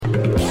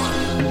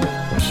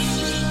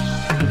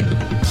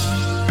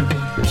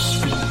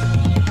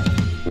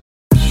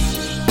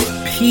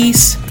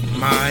Peace,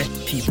 my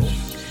people.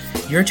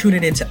 You're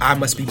tuning in to I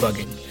Must Be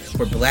Bugging,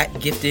 where Black,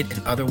 gifted,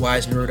 and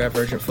otherwise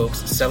neurodivergent folks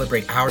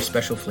celebrate our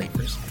special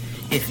flavors.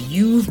 If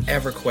you've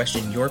ever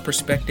questioned your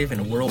perspective in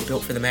a world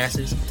built for the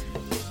masses,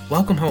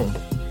 welcome home.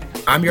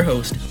 I'm your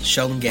host,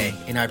 Sheldon Gay,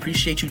 and I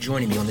appreciate you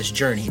joining me on this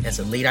journey as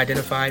a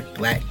late-identified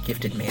Black,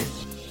 gifted man.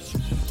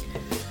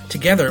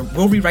 Together,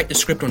 we'll rewrite the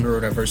script on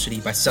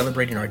neurodiversity by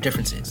celebrating our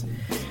differences,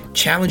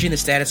 challenging the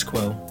status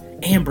quo,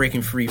 and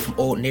breaking free from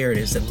old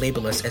narratives that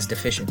label us as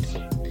deficient.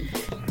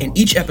 In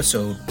each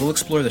episode, we'll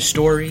explore the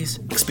stories,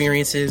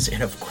 experiences,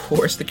 and of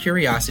course the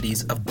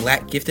curiosities of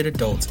Black gifted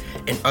adults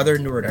and other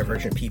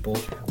neurodivergent people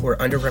who are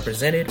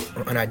underrepresented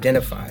or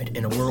unidentified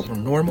in a world where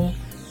normal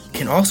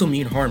can also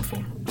mean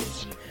harmful.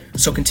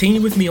 So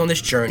continue with me on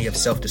this journey of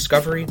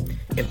self-discovery,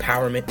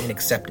 empowerment, and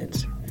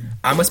acceptance.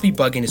 I Must Be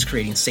Bugging is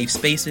creating safe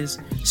spaces,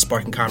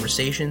 sparking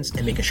conversations,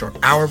 and making sure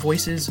our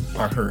voices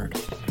are heard.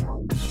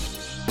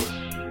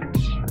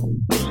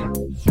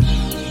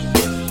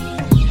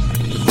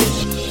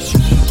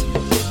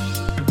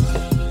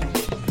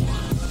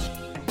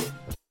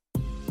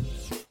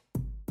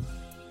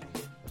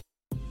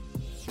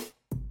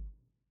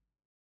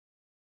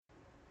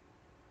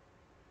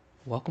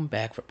 Welcome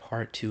back for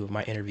part 2 of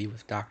my interview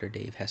with Dr.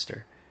 Dave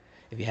Hester.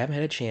 If you haven't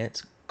had a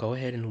chance, go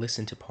ahead and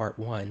listen to part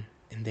 1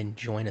 and then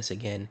join us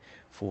again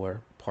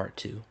for part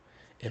 2.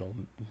 It'll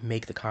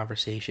make the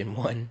conversation,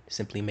 one,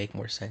 simply make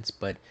more sense,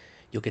 but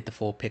you'll get the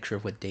full picture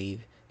of what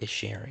Dave is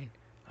sharing.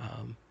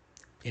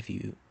 If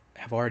you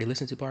have already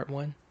listened to part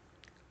 1,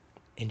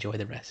 enjoy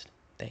the rest.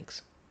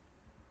 Thanks.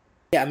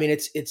 Yeah, I mean,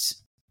 it's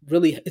just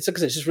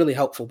really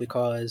helpful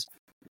because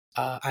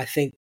I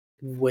think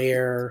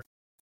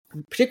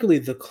particularly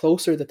the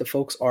closer that the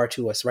folks are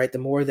to us, right? The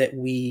more that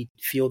we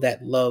feel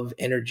that love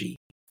energy,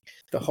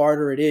 the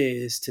harder it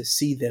is to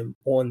see them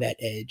on that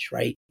edge,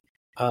 right?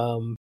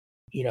 Fumbling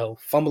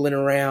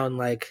around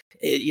like,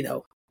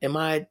 am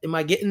I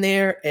getting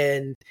there?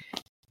 And,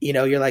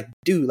 you're like,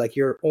 dude, like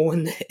you're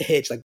on the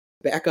edge, like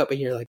back up. And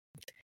you're like,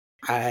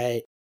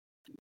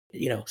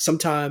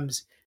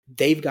 sometimes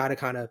they've got to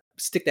kind of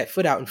stick that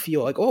foot out and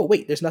feel like, oh,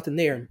 wait, there's nothing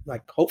there. And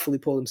like, hopefully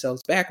pull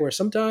themselves back. Or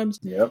sometimes,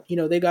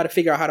 they've got to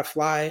figure out how to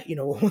fly,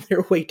 on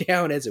their way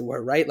down, as it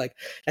were, right? Like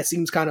that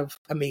seems kind of,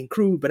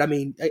 crude, but at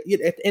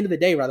the end of the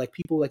day, right? Like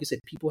people, like you said,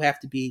 people have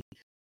to be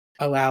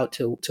allowed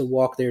to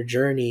walk their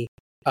journey,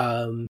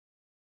 and,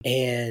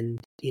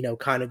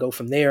 kind of go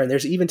from there. And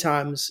there's even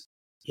times,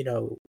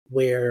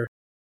 where,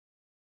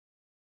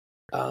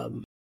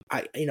 I'll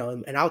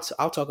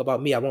talk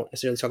about me. I won't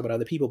necessarily talk about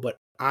other people, but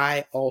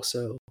I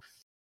also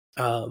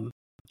am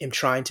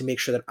trying to make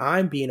sure that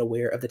I'm being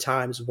aware of the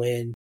times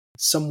when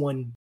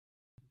someone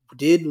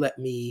did let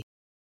me,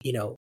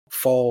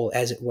 fall,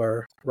 as it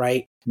were,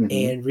 right? Mm-hmm.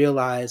 And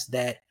realize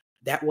that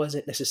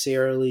wasn't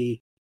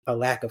necessarily a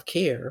lack of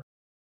care,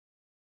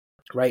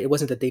 right? It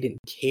wasn't that they didn't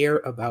care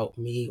about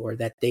me or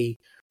that they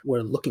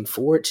were looking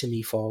forward to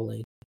me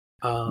falling.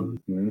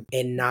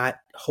 And not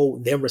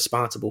hold them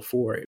responsible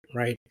for it,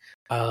 right?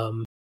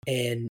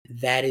 And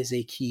that is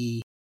a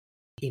key,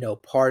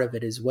 part of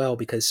it as well,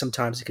 because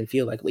sometimes it can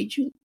feel like, wait,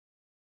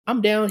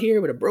 I'm down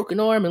here with a broken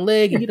arm and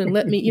leg, and you didn't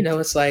let me,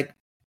 it's like,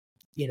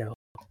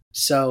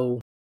 so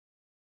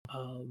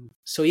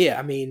yeah,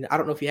 I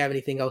don't know if you have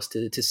anything else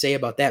to say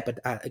about that, but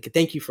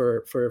thank you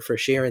for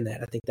sharing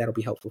that. I think that'll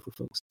be helpful for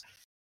folks.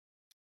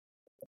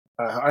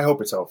 I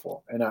hope it's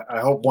helpful, and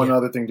I hope one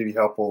other thing to be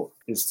helpful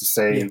is to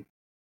say.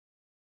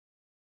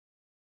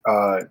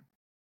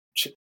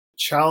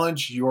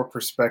 Challenge your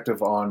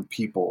perspective on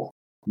people,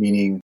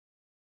 meaning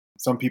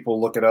some people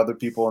look at other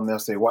people and they'll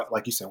say, "What?"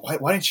 Like you said, why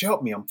didn't you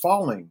help me? I'm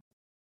falling.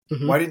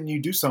 Mm-hmm. Why didn't you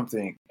do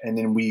something? And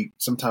then we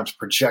sometimes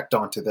project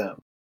onto them.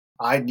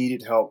 I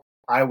needed help.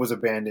 I was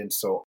abandoned,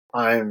 so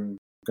I'm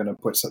going to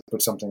put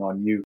something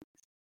on you.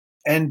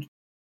 And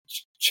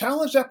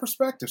challenge that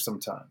perspective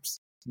sometimes.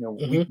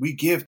 Mm-hmm. we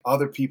give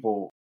other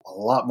people a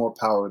lot more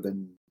power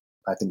than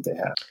I think they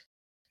have.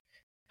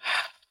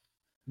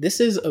 This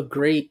is a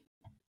great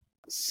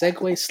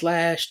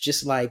segue /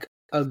 just like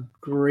a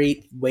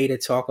great way to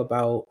talk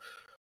about.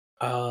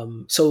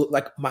 So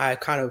like my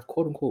kind of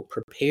quote unquote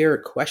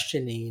prepared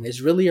questioning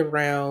is really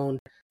around,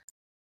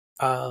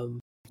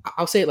 I'll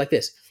say it like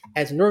this: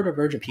 as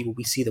neurodivergent people,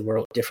 we see the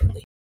world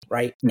differently,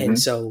 right? Mm-hmm. And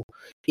so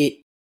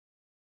it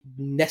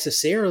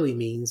necessarily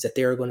means that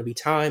there are going to be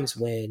times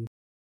when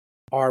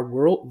our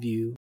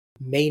worldview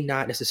may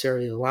not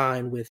necessarily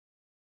align with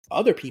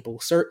other people,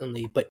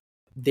 certainly, but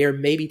there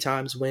may be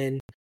times when,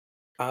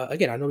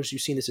 again, I noticed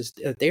you've seen this as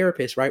a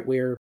therapist, right?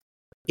 Where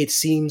it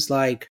seems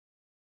like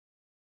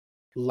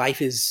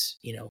life is,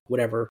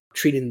 whatever,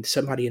 treating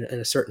somebody in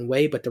a certain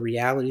way, but the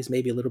reality is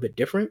maybe a little bit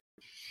different.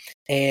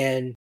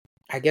 And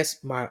I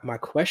guess my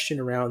question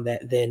around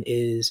that then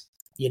is,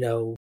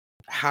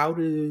 how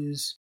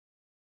does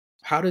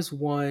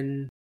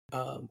one,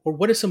 or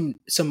what are some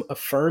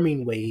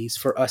affirming ways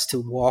for us to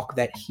walk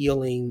that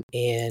healing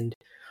and,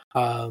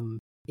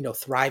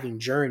 thriving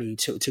journey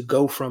to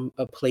go from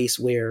a place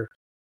where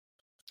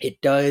it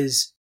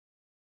does,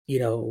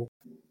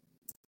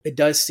 it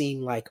does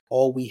seem like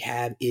all we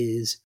have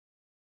is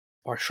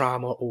our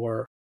trauma,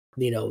 or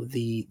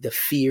the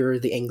fear,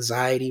 the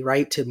anxiety,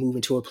 right, to move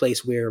into a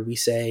place where we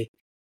say,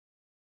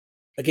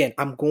 again,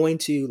 I'm going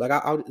to, like,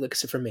 I'll like I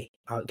said, for me,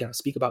 I'll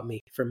speak about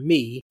me. For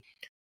me,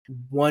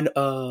 one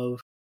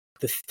of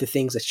the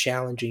things that's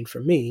challenging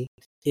for me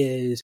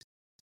is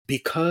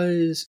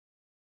because,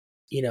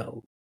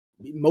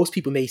 most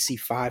people may see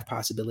 5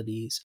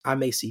 possibilities. I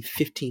may see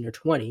 15 or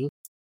 20.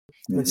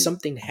 When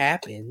something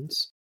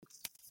happens,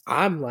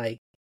 I'm like,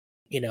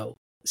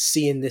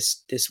 seeing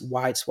this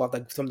wide swath,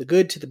 like from the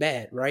good to the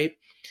bad, right?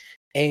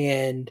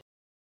 And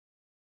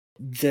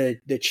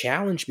the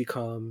challenge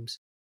becomes,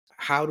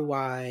 how do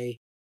I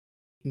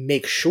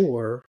make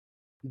sure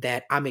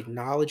that I'm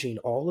acknowledging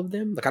all of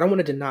them? Like, I don't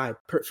want to deny,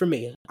 for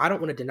me, I don't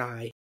want to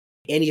deny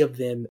any of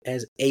them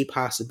as a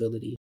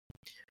possibility,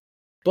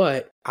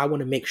 but I want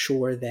to make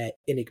sure that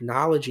in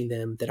acknowledging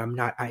them, that I'm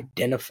not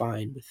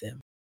identifying with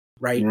them,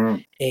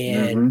 right?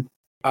 And,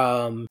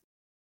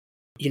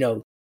 you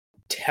know,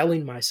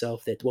 telling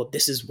myself that, well,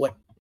 this is what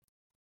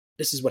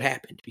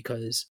happened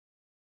because,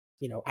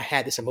 I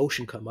had this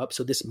emotion come up,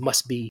 so this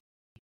must be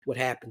what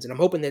happens. And I'm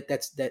hoping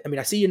that's that. I mean,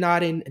 I see you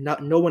nodding, and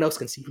no one else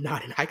can see you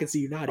nodding. I can see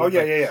you nodding. Oh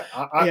yeah.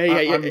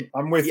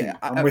 I'm with you.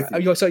 I'm with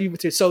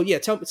you. So yeah,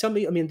 tell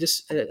me. I mean,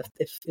 just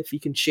if you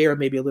can share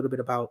maybe a little bit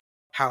about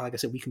how, like I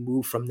said, we can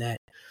move from that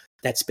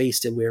space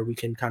to where we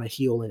can kind of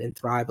heal and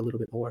thrive a little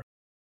bit more.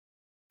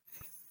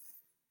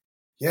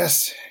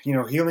 Yes,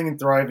 healing and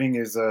thriving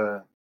is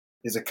a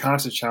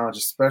constant challenge,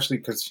 especially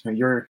because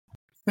you're.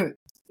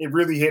 It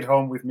really hit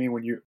home with me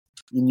when you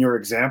in your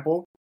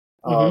example,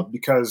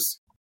 because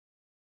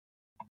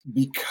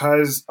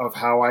of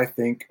how I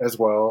think as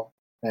well,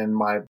 and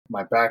my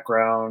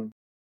background.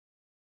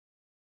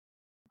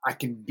 I've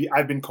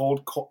been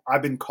called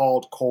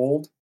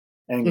cold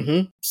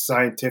and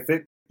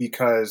scientific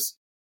because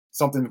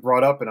something's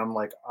brought up, and I'm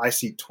like, I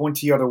see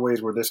 20 other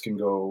ways where this can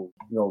go,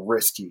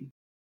 risky.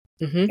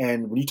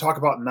 And when you talk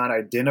about not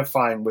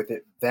identifying with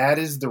it, that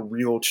is the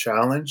real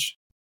challenge,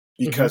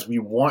 because we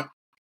want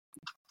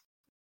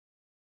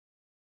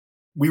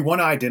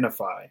to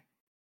identify.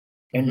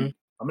 And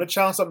I'm going to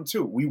challenge something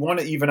too. We want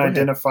to even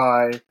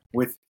identify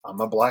with, I'm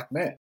a Black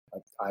man.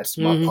 That's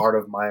part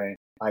of my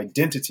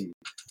identity.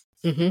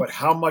 But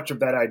how much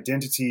of that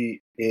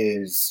identity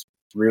is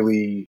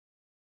really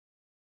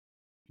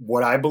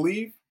what I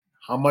believe?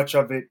 How much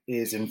of it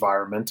is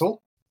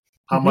environmental?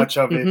 How much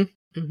of it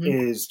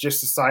is just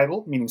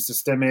societal, meaning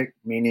systemic,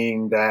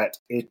 meaning that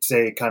it's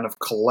a kind of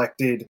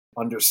collected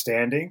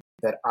understanding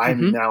that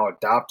I'm now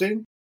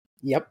adopting?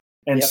 Yep.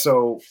 And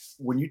so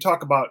when you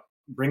talk about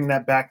bringing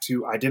that back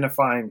to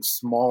identifying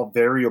small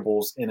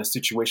variables in a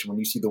situation, when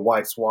you see the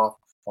wide swath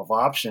of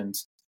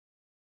options,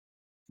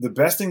 the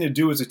best thing to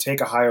do is to take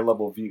a higher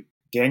level view.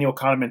 Daniel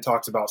Kahneman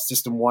talks about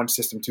system 1,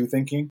 system 2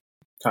 thinking.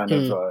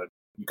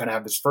 You kind of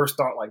have this first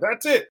thought, like,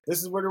 that's it.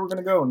 This is where we're going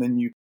to go. And then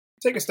you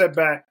take a step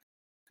back.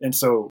 And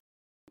so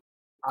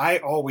I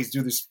always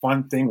do this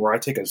fun thing where I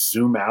take a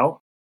zoom out,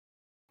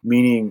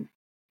 meaning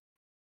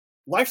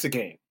life's a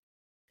game.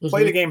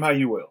 Play the game how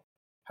you will.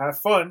 Have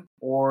fun,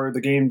 or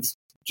the game's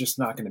just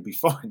not going to be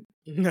fun.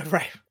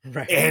 Right.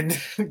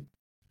 And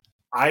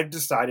I've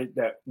decided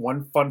that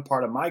one fun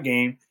part of my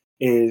game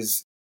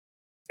is,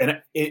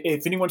 and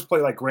if anyone's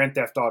played like Grand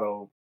Theft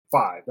Auto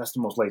 5, that's the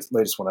most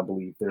latest one, I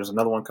believe. There's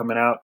another one coming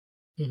out.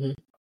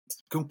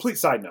 Complete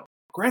side note.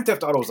 Grand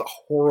Theft Auto is a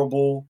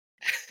horrible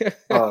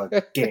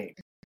game.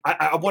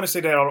 I want to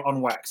say that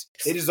on wax.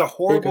 It is a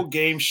horrible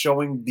game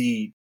showing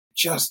the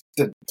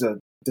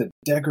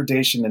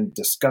degradation and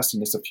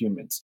disgustingness of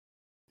humans.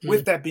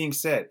 With that being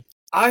said,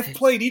 I've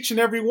played each and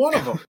every one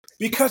of them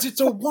because it's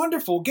a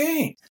wonderful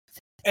game,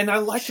 and I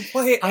like to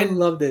play it. I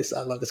love this. Go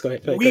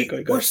ahead. Go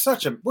ahead. We're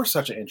such an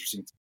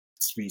interesting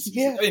species.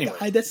 Yeah.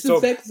 Anyway, that's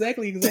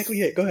exactly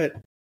it. Go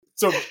ahead.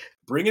 So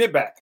bringing it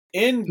back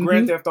in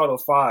Grand Theft Auto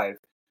 5,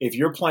 if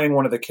you're playing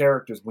one of the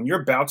characters, when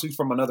you're bouncing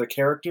from another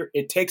character,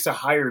 it takes a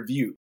higher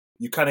view.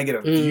 You kind of get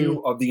a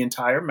view of the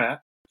entire map,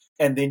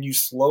 and then you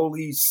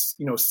slowly,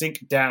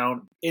 sink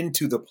down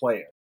into the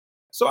player.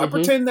 So I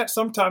pretend that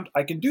sometimes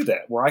I can do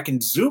that, where I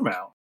can zoom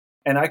out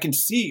and I can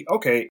see,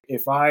 okay,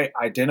 if I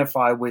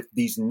identify with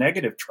these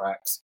negative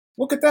tracks,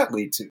 what could that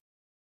lead to?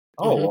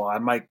 Oh, well, I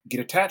might get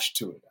attached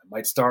to it. I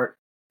might start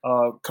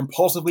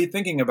compulsively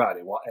thinking about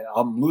it. Well,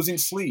 I'm losing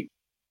sleep.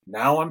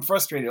 Now I'm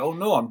frustrated. Oh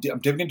no, I'm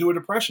dipping into a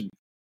depression.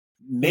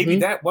 Maybe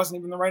that wasn't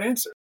even the right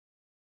answer.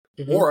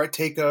 Or I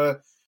take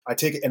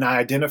it and I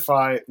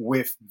identify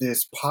with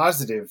this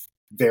positive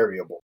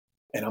variable,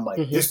 and I'm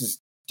like, this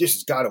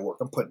has got to work.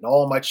 I'm putting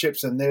all my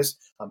chips in this.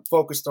 I'm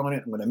focused on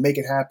it. I'm going to make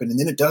it happen, and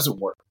then it doesn't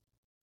work.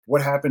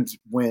 What happens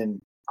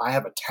when I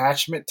have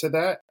attachment to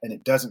that and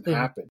it doesn't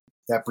happen?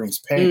 That brings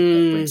pain.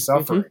 That brings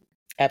suffering.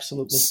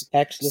 Absolutely.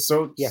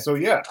 So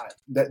yeah,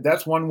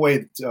 that's one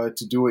way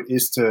to do it,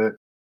 is to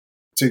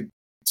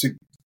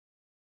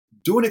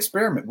do an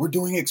experiment. We're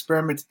doing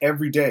experiments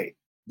every day.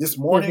 This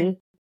morning,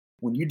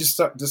 when you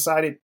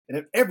decided, and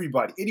if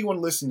anyone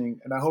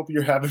listening, and I hope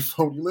you're having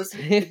fun when you listen,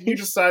 you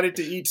decided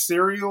to eat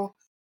cereal,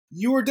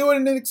 you were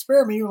doing an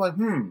experiment. You were like,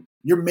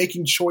 you're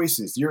making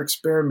choices, you're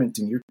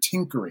experimenting, you're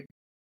tinkering.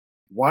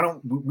 Why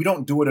don't we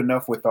don't do it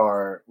enough with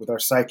our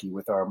psyche,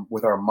 with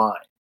our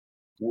mind?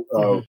 We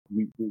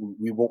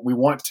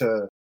want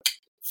to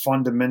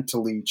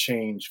fundamentally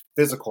change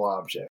physical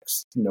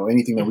objects,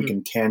 anything that we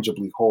can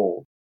tangibly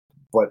hold.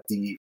 But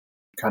the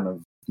kind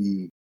of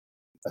the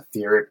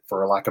etheric,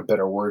 for lack of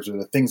better words, or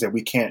the things that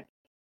we can't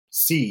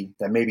see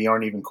that maybe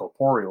aren't even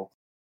corporeal,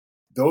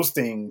 those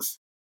things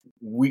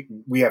we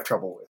have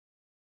trouble with.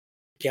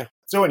 Yeah.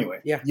 So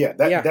anyway,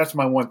 that's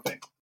my one thing.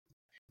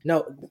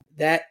 No,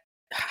 that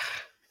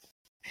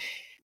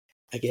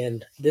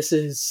again, this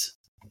is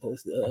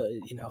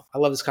I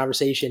love this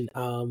conversation.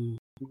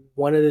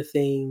 One of the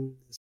things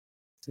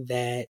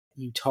that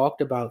you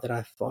talked about that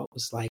I thought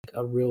was like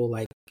a real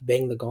like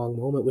bang the gong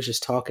moment was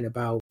just talking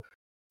about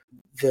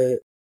the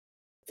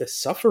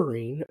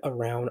suffering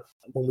around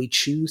when we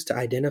choose to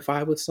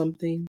identify with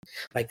something.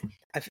 Like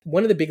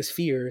one of the biggest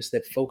fears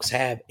that folks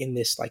have in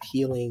this like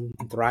healing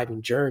and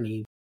thriving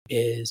journey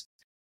is,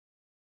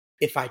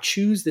 if I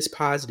choose this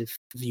positive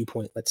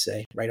viewpoint, let's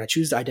say, right, I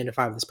choose to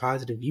identify with this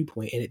positive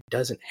viewpoint and it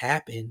doesn't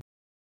happen,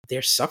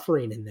 there's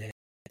suffering in that.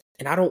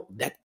 And I don't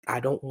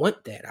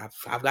want that.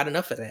 I've got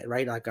enough of that,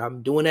 right? Like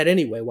I'm doing that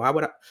anyway. Why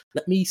would I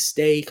let me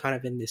stay kind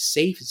of in this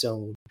safe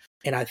zone?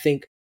 And I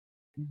think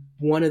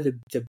one of the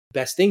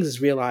best things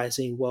is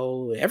realizing,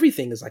 well,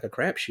 everything is like a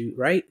crapshoot,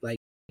 right? Like,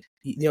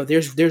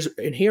 there's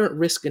inherent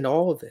risk in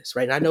all of this,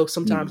 right? And I know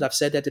sometimes I've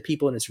said that to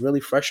people and it's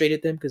really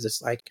frustrated them because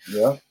it's like,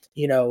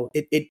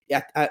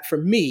 for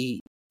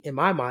me, in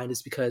my mind,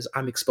 is because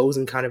I'm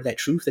exposing kind of that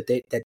truth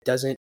that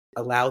doesn't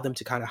allow them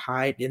to kind of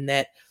hide in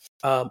that.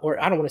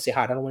 Or I don't want to say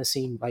hide. I don't want to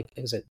seem like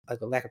there's a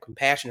lack of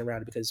compassion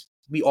around it, because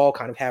we all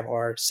kind of have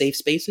our safe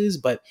spaces.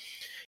 But,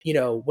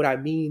 what I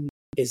mean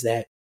is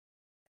that,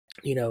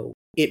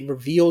 it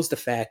reveals the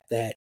fact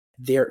that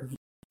they're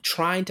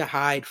trying to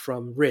hide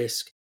from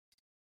risk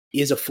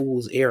is a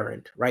fool's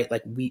errand, right?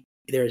 Like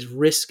there's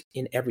risk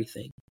in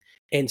everything.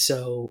 And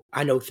so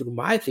I know through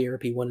my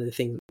therapy, one of the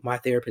things my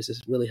therapist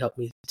has really helped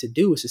me to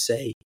do is to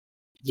say,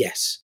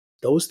 yes,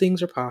 those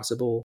things are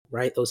possible,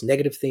 right? Those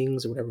negative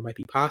things or whatever might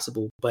be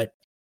possible, but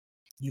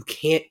you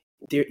can't,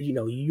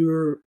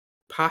 your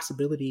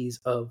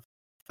possibilities of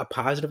a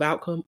positive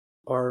outcome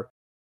are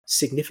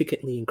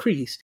significantly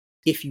increased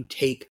if you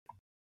take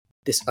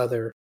this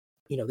other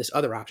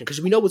option,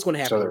 because we know what's going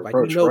to happen. Like,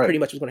 we know pretty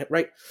much what's going to happen,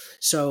 right?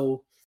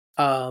 So,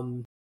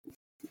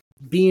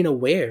 being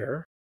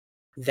aware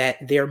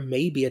that there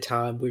may be a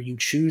time where you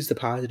choose the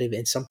positive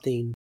and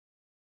something,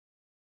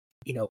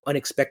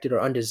 unexpected or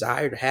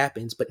undesired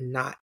happens, but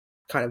not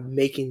kind of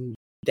making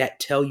that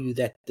tell you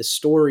that the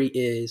story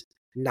is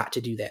not to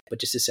do that, but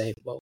just to say,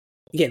 well,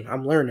 again,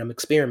 I'm learning, I'm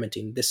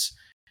experimenting. This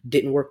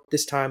didn't work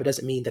this time. It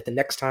doesn't mean that the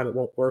next time it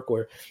won't work,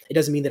 or it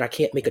doesn't mean that I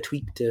can't make a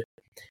tweak to,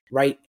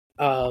 right?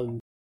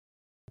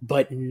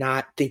 But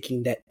not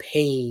thinking that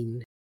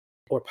pain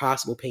or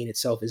possible pain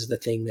itself is the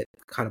thing that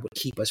kind of would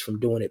keep us from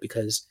doing it,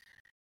 because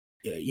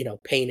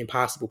pain and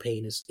possible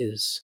pain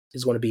is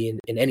going to be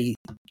in any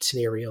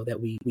scenario that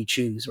we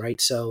choose,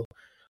 right? So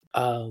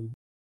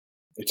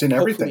it's in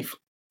everything.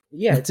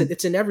 It's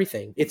in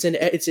everything.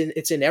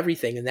 It's in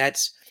everything. And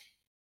that's,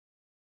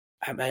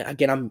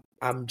 again,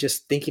 I'm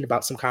just thinking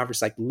about some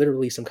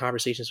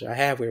conversations that I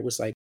have where it was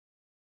like,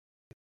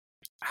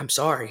 I'm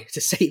sorry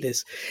to say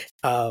this,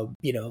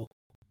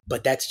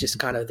 but that's just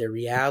kind of the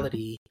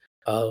reality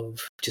of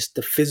just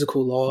the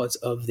physical laws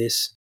of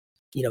this,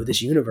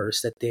 this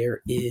universe, that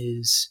there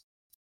is,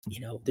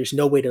 there's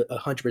no way to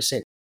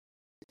 100%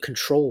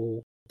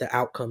 control the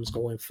outcomes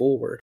going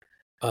forward.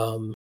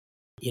 There's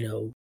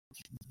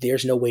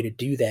no way to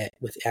do that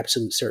with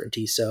absolute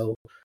certainty. So,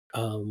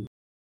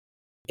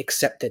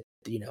 except that,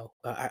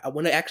 I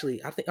want to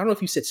actually, I don't know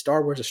if you said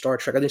Star Wars or Star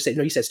Trek. I didn't say,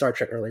 no, you said Star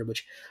Trek earlier,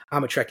 which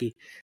I'm a Trekkie.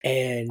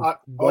 And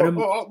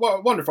wonderful.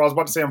 I was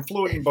about to say I'm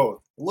fluent in both.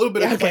 A little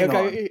bit of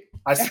Klingon. Okay.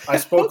 I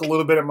spoke a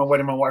little bit at my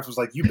wedding. My wife was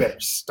like, "You better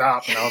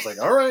stop," and I was like,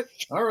 "All right,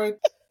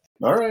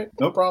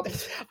 no problem."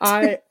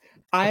 I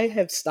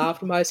have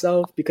stopped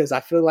myself because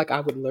I feel like I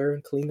would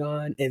learn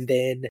Klingon, and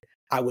then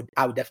I would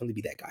definitely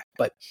be that guy.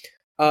 But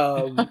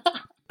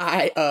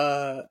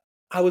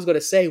I was going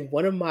to say,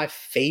 one of my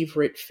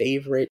favorite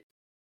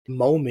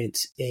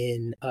moments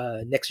in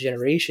Next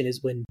Generation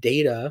is when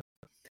Data.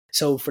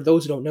 So for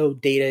those who don't know,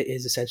 Data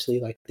is essentially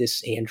like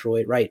this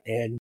android, right?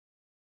 And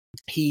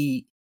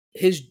his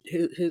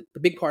the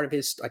big part of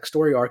his like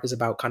story arc is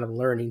about kind of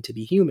learning to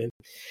be human.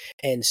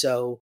 And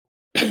so,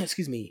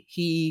 excuse me,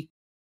 he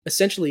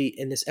essentially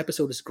in this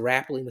episode is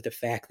grappling with the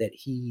fact that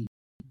he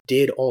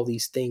did all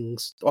these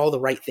things, all the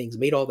right things,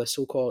 made all the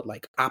so-called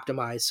like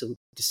optimized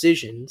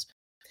decisions,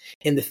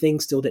 and the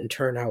things still didn't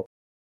turn out,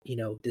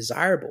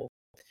 desirable.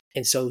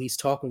 And so he's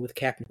talking with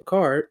Captain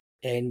Picard,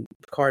 and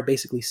Picard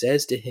basically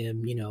says to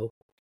him,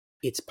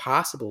 it's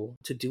possible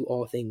to do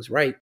all things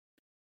right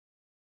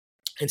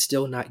and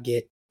still not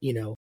get,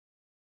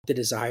 the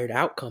desired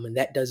outcome. And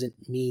that doesn't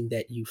mean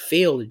that you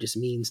failed. It just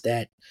means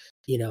that,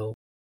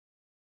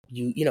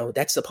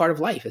 that's a part of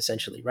life,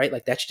 essentially, right?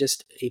 Like that's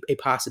just a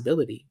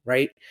possibility,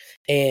 right?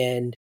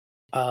 And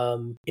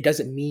it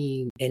doesn't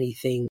mean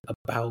anything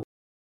about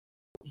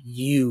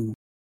you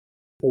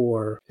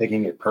or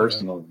taking it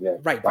personal. Yeah,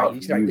 right. about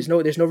you. There's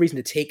no reason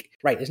to take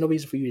right. There's no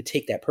reason for you to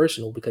take that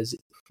personal, because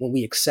when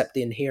we accept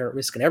the inherent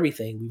risk in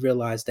everything, we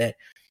realize that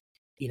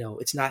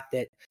it's not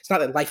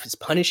that life is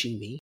punishing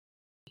me,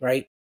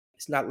 right?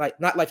 It's not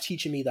life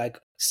teaching me like,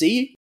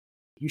 see,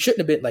 you shouldn't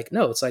have been like.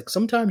 No, it's like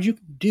sometimes you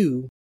can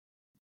do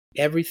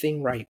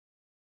everything right,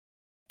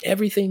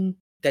 everything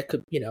that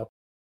could,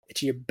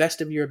 to your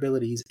best of your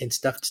abilities, and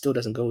stuff still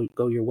doesn't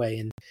go your way.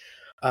 And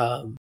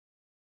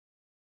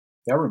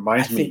that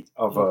reminds me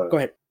of go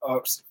ahead.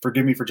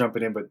 Forgive me for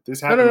jumping in, but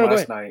this No, happened go last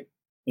ahead. night.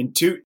 In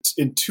two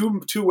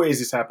ways,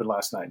 this happened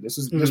last night. This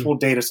will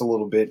date us a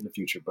little bit in the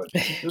future, but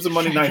it was a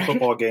Monday night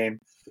football game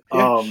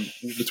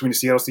between the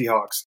Seattle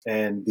Seahawks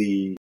and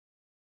the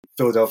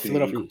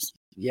Philadelphia Eagles.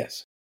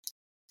 Yes.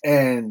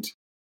 And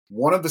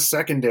one of the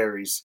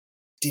secondaries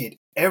did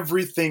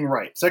everything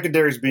right.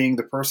 Secondaries being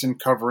the person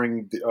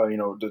covering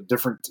the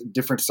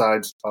different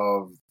sides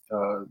of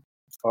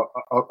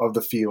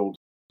the field,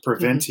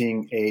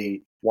 preventing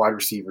a wide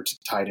receiver to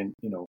tight end,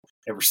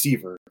 a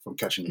receiver from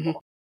catching the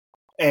ball.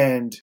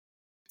 And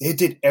they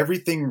did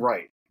everything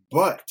right.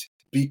 But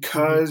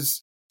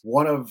because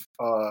one of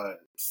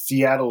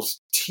Seattle's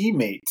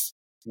teammates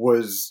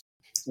was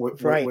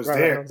there,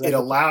 exactly. It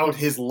allowed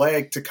his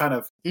leg to kind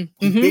of he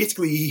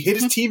hit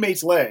his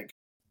teammate's leg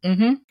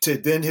to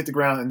then hit the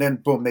ground, and then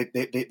boom,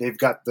 they've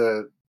got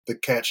the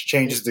catch,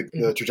 changes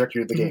the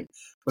trajectory of the game.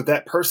 But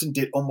that person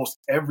did almost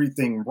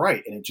everything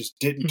right, and it just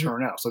didn't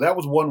turn out. So that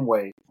was one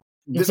way.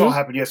 This all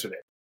happened yesterday.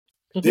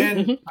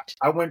 Then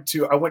I went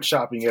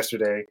shopping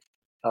yesterday.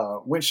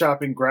 Went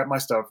shopping, grabbed my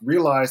stuff,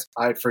 realized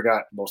I'd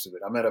forgot most of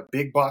it. I'm at a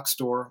big box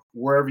store,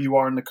 wherever you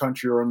are in the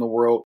country or in the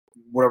world,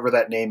 whatever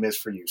that name is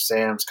for you,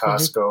 Sam's,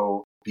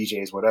 Costco,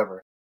 BJ's,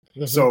 whatever.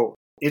 So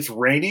it's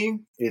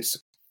raining. It's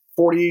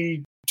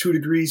 42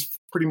 degrees,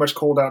 pretty much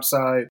cold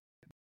outside.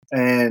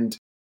 And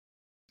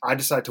I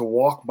decided to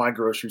walk my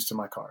groceries to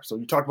my car. So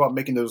you talk about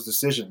making those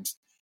decisions.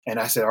 And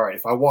I said, all right,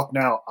 if I walk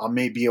now, I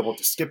may be able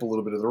to skip a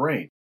little bit of the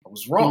rain. I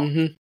was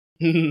wrong.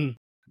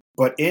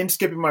 But in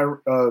skipping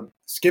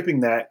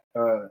that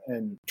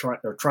and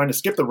trying to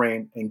skip the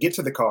rain and get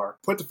to the car,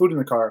 put the food in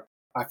the car,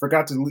 I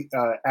forgot to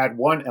add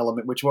one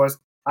element, which was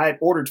I had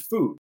ordered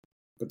food,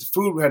 but the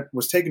food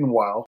was taking a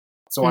while,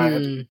 so I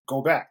had to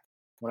go back.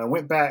 When I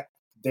went back,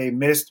 they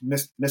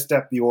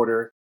misstepped the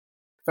order.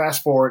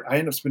 Fast forward, I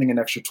ended up spending an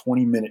extra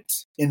 20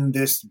 minutes in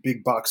this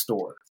big box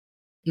store.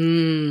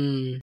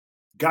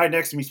 Guy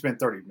next to me spent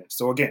 30 minutes.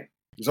 So again,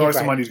 there's always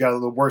somebody who's got a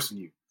little worse than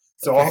you.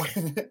 So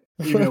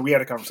even though we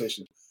had a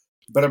conversation.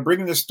 But I'm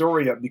bringing this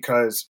story up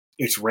because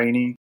it's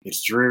rainy,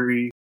 it's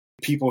dreary.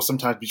 People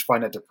sometimes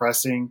find that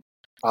depressing.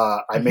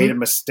 I made a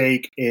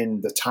mistake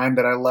in the time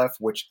that I left,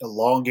 which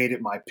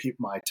elongated my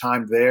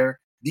time there.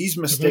 These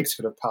mistakes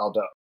could have piled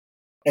up.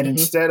 And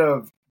instead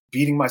of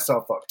beating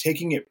myself up,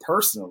 taking it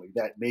personally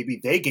that maybe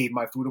they gave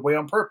my food away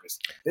on purpose,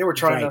 they were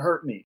trying to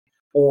hurt me.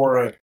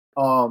 Or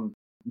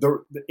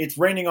it's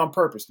raining on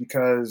purpose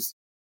because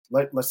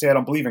let's say I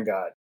don't believe in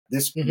God.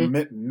 This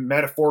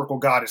metaphorical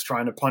God is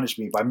trying to punish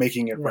me by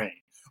making it rain.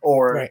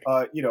 Or,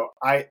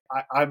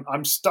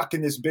 I'm stuck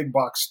in this big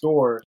box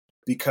store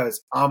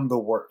because I'm the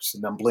worst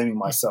and I'm blaming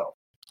myself.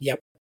 Yep.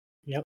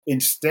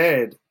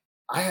 Instead,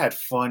 I had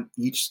fun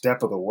each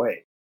step of the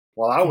way.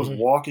 While I was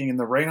walking in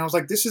the rain, I was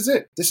like, this is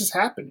it. This is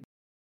happening.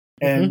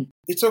 And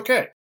it's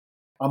okay.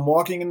 I'm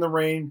walking in the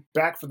rain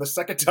back for the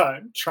second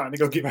time trying to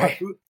go get my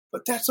food,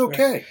 but that's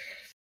okay.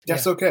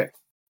 That's okay.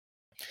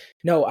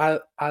 No,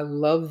 I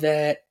love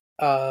that.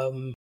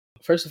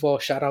 First of all,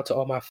 shout out to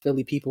all my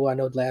Philly people. I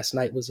know last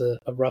night was a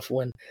rough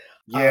one.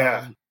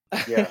 Yeah.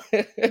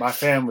 My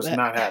fam was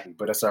not happy,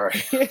 but that's all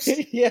right.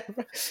 Yeah.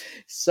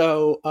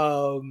 So,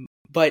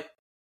 but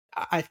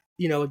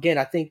again,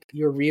 I think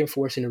you're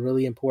reinforcing a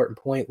really important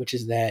point, which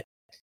is that,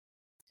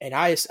 and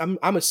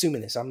I'm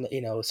assuming this,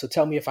 so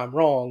tell me if I'm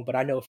wrong, but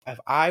I know if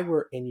I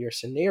were in your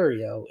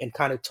scenario and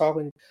kind of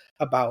talking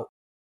about,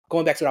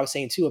 going back to what I was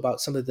saying too,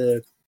 about some of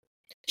the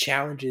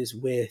challenges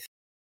with,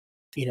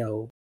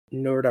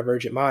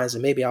 neurodivergent minds,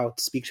 and maybe I'll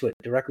speak to it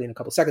directly in a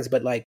couple seconds,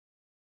 but like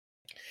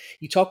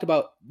you talked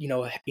about,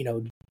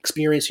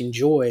 experiencing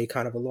joy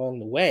kind of along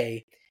the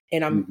way.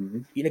 And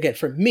I'm, again,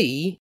 for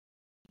me,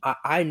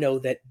 I know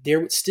that there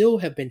would still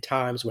have been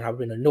times when I've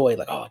been annoyed,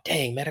 like, oh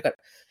dang, man,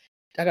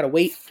 I gotta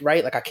wait,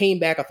 right? Like I came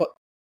back, I thought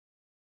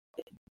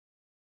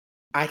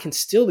I can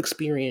still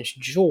experience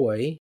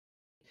joy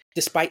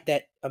despite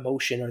that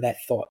emotion or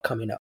that thought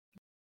coming up,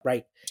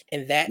 right?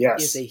 And that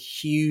is a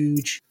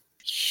huge,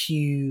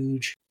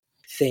 huge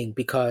thing,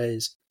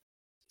 because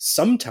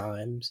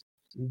sometimes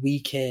we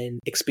can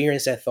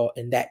experience that thought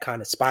and that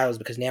kind of spirals,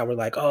 because now we're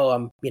like, oh,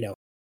 I'm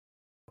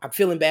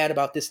feeling bad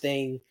about this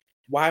thing.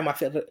 Why am I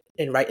feeling?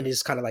 And right, and it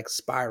just kind of like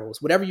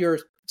spirals, whatever your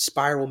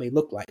spiral may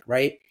look like,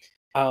 right?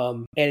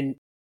 And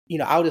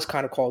I'll just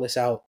kind of call this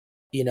out,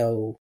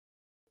 and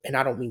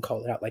I don't mean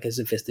call it out like as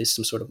if there's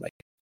some sort of like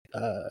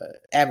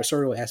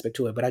adversarial aspect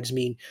to it, but I just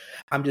mean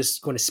I'm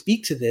just going to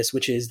speak to this,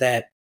 which is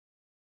that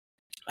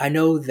I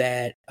know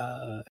that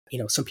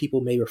some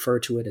people may refer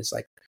to it as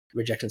like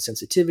rejection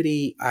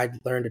sensitivity. I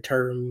learned a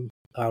term,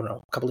 I don't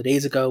know, a couple of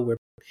days ago where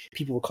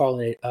people were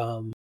calling it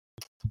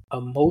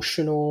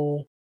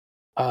emotional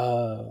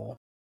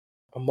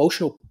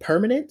emotional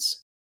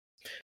permanence.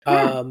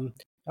 I've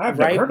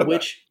never heard of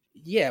that.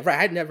 Yeah, right.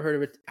 I'd never heard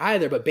of it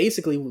either. But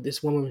basically,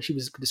 this woman, she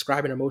was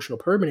describing emotional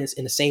permanence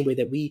in the same way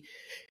that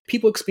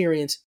people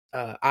experience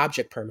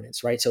object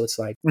permanence, right? So it's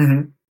like,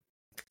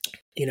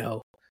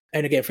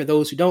 and again, for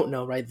those who don't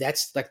know, right,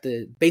 that's like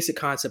the basic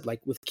concept. Like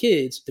with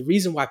kids, the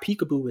reason why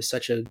peekaboo is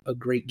such a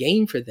great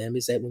game for them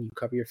is that when you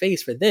cover your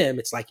face, for them,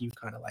 it's like you've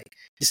kind of like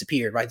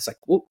disappeared, right? It's like,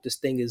 whoop, this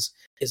thing is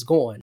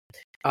gone.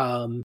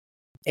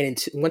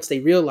 And once they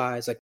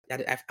realize, like,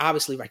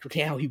 obviously, right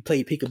now, you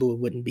play peekaboo, it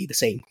wouldn't be the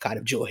same kind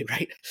of joy,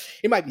 right?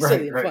 It might be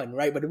silly and fun,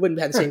 right? But it wouldn't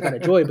have the same kind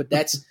of joy. But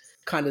that's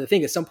kind of the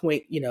thing. At some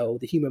point, the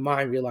human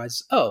mind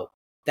realizes, oh,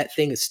 that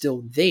thing is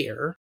still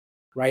there,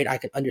 right? I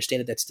can understand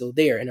that that's still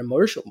there. And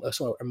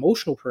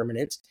emotional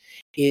permanence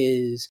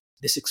is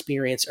this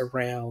experience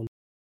around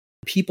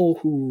people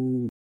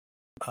who,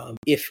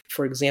 if,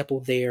 for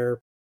example, their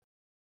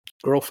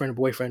girlfriend,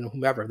 boyfriend, or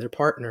whomever, their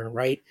partner,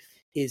 right,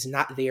 is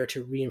not there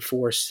to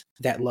reinforce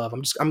that love.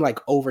 I'm like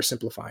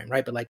oversimplifying,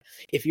 right? But like,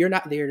 if you're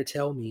not there to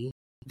tell me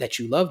that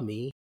you love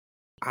me,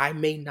 I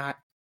may not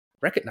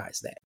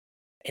recognize that.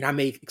 And I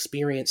may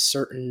experience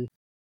certain,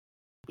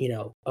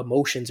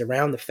 emotions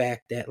around the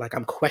fact that like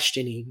I'm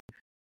questioning,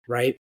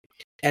 right?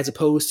 As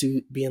opposed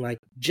to being like,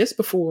 just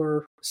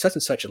before such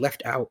and such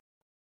left out,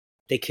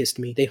 they kissed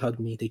me, they hugged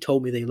me, they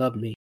told me they loved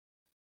me.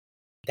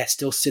 That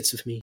still sits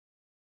with me.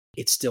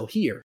 It's still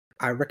here.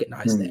 I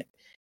recognize that.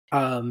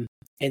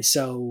 And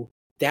so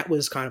that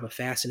was kind of a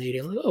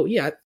fascinating, like, oh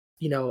yeah,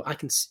 I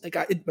can, like,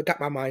 it got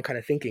my mind kind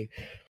of thinking.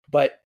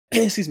 But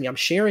excuse me, I'm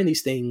sharing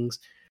these things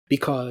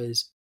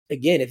because,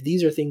 again, if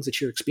these are things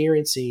that you're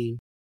experiencing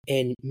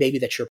and maybe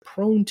that you're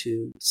prone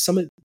to, some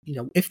of,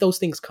 if those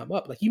things come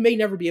up, like, you may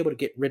never be able to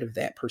get rid of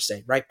that per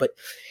se, right? But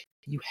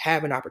you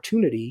have an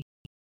opportunity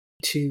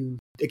to,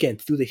 again,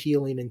 through the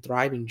healing and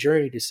thriving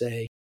journey, to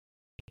say,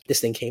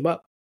 this thing came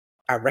up.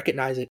 I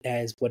recognize it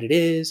as what it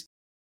is.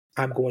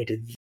 I'm going to,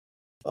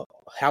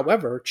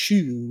 however,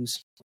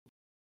 choose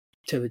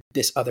to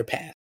this other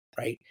path,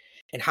 right?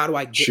 And how do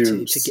I get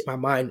to get my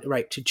mind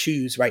right to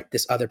choose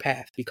this other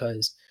path?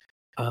 Because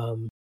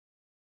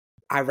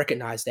I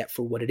recognize that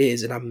for what it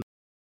is, and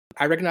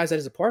I recognize that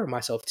as a part of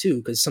myself too.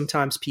 Because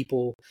sometimes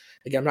people,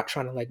 again, I'm not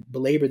trying to like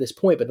belabor this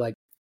point, but like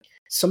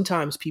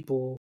sometimes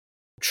people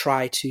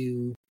try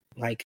to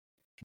like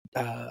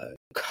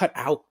cut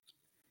out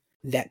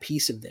that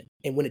piece of them,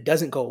 and when it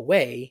doesn't go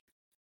away,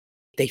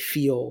 they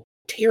feel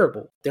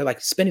terrible. They're like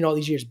spending all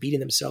these years beating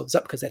themselves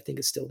up because that thing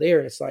is still there.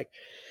 And it's like,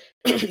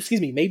 excuse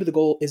me, maybe the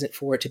goal isn't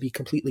for it to be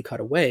completely cut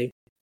away.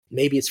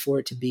 Maybe it's for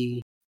it to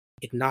be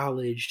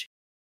acknowledged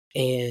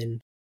and,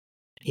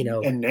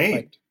 and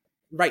named.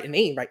 Like, and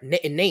named, right?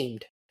 And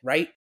named,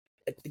 right?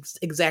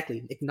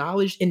 Exactly.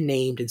 Acknowledged and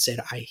named and said,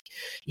 I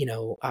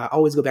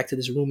always go back to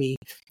this Rumi,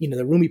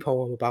 the Rumi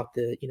poem about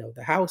the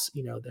house,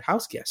 the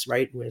house guest,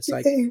 right? When it's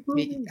like, hey,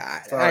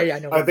 I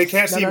know. They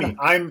can't see me.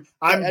 I'm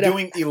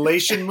doing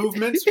elation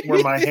movements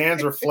where my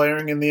hands are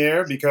flaring in the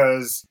air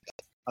because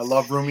I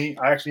love Rumi.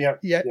 I actually have,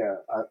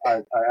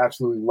 I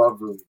absolutely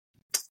love Rumi.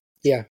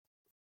 Yeah.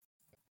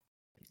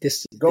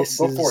 Go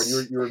for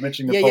it. You were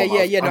mentioning the poem.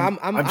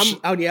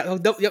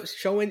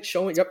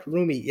 Showing up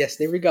Rumi. Yes,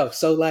 there we go.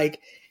 So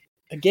like,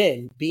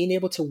 again, being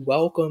able to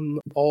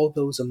welcome all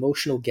those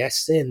emotional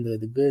guests in,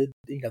 the good,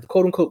 the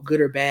quote unquote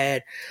good or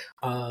bad,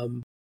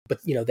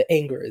 but the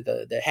anger,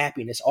 the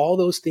happiness, all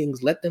those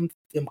things, let them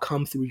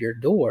come through your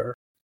door.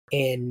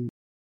 And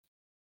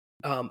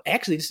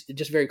actually,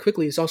 just very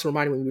quickly, it's also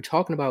reminding me when we were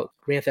talking about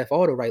Grand Theft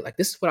Auto, right? Like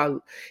this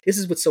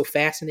is what's so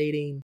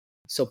fascinating,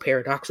 so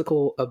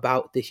paradoxical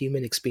about the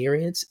human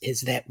experience,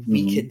 is that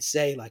we can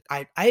say, like,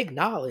 I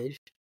acknowledge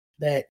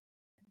that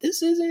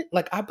this isn't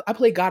like, I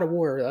played God of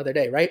War the other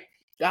day, right?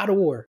 God of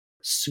War,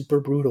 super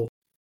brutal.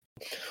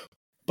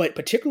 But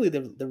particularly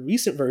the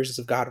recent versions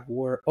of God of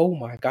War, oh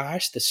my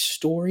gosh, the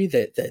story,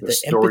 the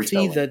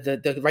empathy,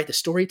 the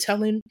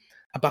storytelling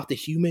about the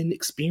human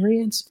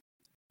experience,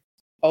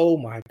 oh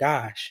my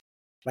gosh,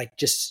 like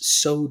just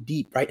so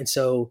deep, right? And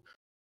so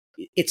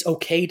it's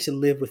okay to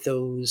live with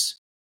those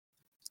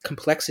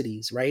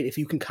complexities, right? If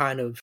you can kind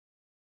of,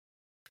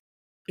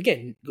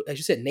 again, as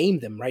you said, name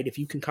them, right? If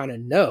you can kind of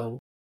know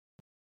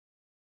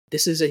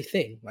this is a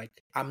thing, like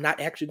I'm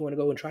not actually going to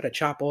go and try to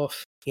chop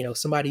off,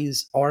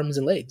 somebody's arms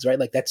and legs, right?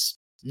 Like that's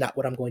not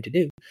what I'm going to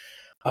do.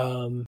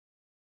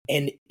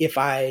 And if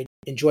I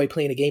enjoy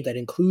playing a game that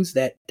includes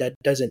that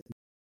doesn't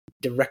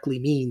directly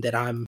mean that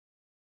I'm,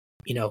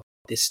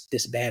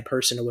 this bad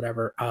person or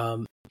whatever.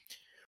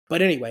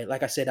 But anyway,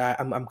 like I said,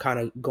 I'm kind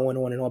of going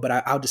on and on,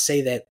 but I'll just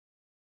say that,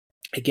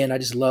 again, I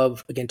just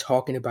love, again,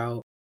 talking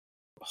about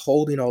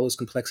holding all those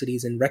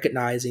complexities and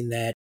recognizing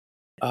that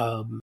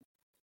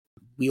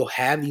we'll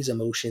have these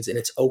emotions, and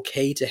it's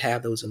okay to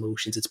have those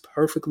emotions. It's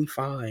perfectly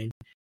fine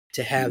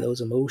to have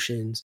those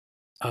emotions.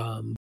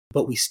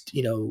 But we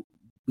still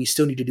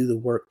need to do the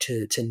work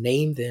to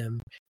name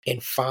them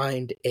and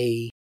find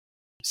a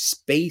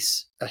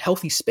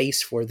healthy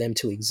space for them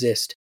to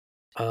exist,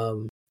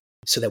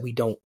 so that we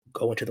don't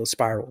go into those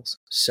spirals.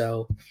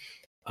 So,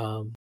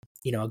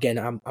 again,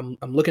 I'm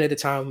looking at the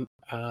time.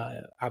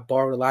 I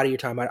borrowed a lot of your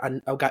time. I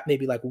got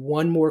maybe like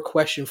one more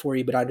question for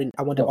you, but I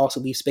wanted to also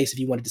leave space if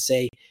you wanted to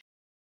say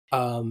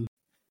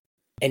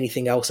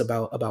anything else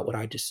about what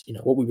I just,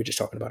 what we were just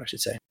talking about, I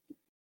should say.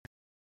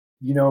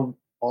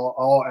 All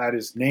I'll add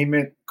is name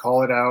it,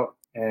 call it out,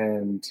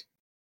 and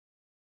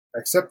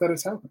accept that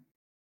it's happening.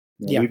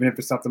 Even if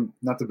it's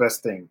not the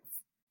best thing,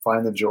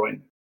 find the joy in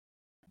it.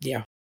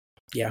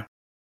 Yeah.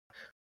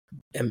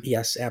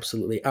 Yes,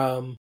 absolutely.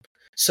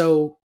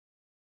 So,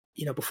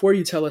 before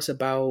you tell us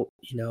about,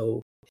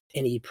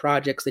 any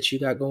projects that you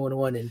got going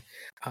on, and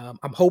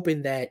I'm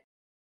hoping that,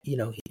 in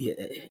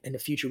the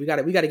future, we got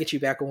to get you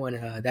back on.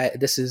 That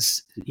this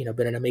has,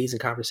 been an amazing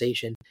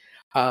conversation.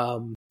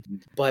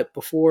 But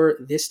before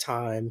this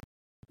time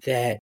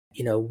that,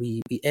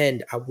 we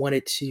end, I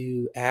wanted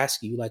to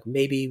ask you, like,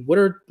 maybe what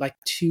are like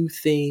 2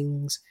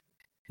 things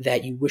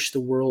that you wish the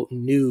world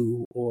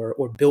knew or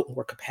built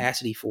more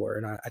capacity for?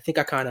 And I think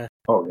I kind of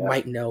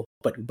might know,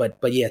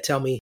 but yeah, tell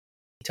me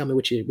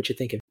what you're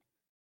thinking.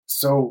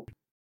 So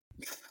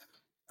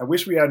I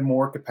wish we had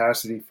more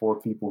capacity for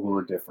people who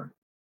are different.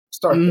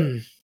 Start there.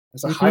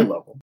 It's a high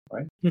level,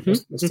 right?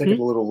 Let's take it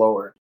a little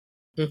lower.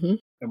 And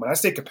when I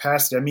say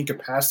capacity, I mean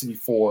capacity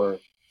for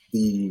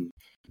the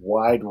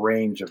wide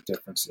range of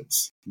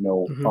differences.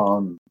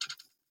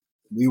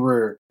 We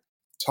were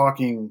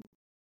talking,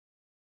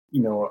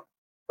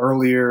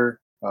 earlier,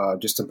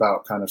 just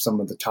about kind of some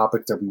of the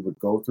topics that we would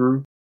go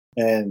through.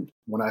 And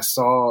when I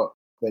saw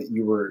that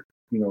you were,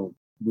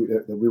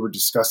 that we were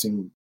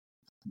discussing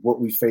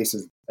what we face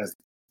as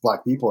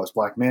Black people, as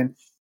Black men,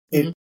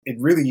 it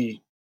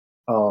really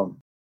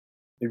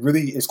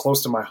is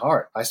close to my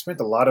heart. I spent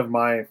a lot of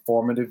my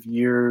formative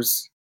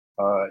years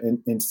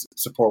in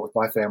support with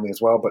my family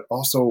as well, but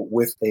also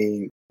with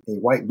a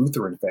white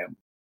Lutheran family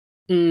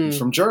who's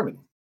from Germany.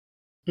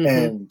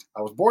 And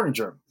I was born in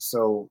Germany,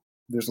 so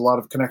there's a lot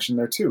of connection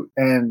there too.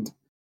 And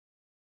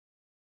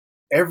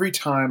every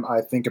time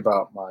I think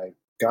about my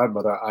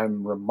godmother,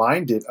 I'm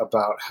reminded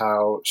about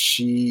how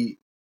she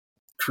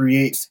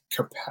creates,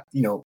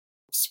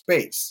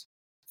 space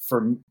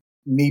for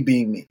me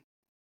being me,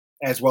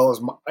 as well as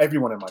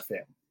everyone in my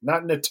family,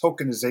 not in a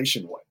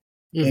tokenization way,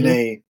 in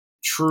a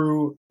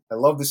true, I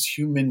love this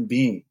human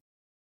being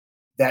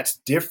that's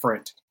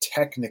different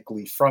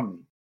technically from me,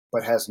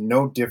 but has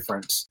no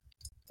difference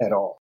at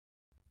all.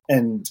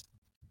 And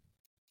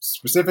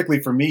specifically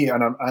for me,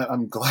 and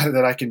I'm glad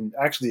that I can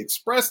actually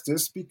express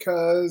this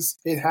because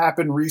it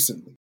happened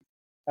recently.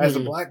 As a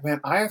Black man,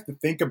 I have to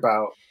think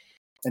about,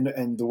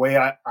 and the way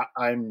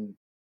I'm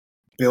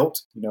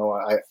built,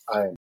 I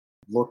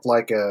look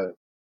like a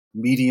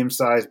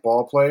medium-sized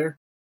ball player.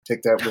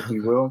 Take that what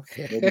you will,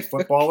 maybe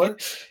footballer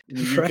in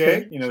the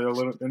UK.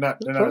 They're not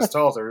as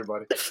tall as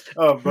everybody,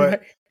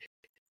 but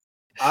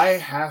I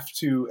have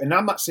to, and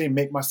I'm not saying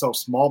make myself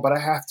small, but I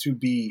have to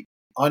be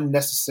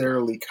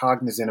unnecessarily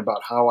cognizant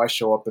about how I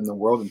show up in the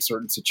world in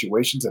certain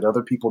situations that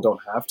other people don't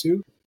have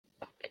to.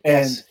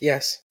 And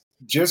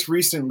just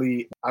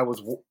recently, I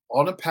was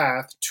on a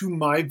path to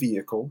my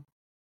vehicle,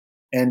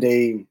 and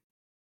 2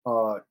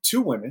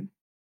 women,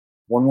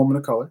 1 woman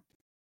of color,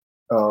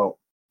 1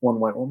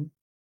 white woman,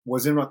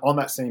 was on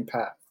that same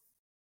path.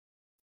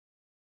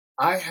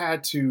 I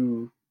had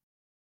to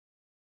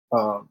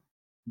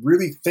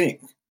really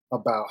think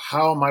about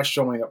how am I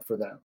showing up for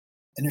them,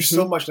 and there's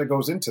so much that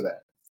goes into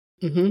that.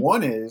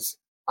 One is,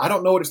 I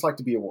don't know what it's like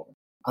to be a woman.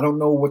 I don't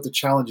know what the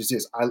challenges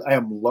is. I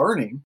am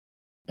learning,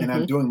 and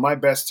I'm doing my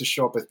best to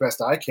show up as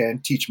best I can,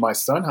 teach my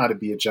son how to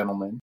be a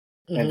gentleman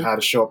and how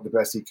to show up the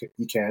best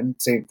he can.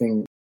 Same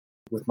thing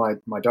with my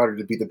daughter,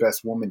 to be the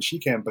best woman she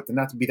can, but to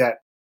not to be that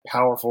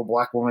powerful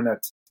Black woman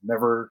that's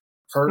never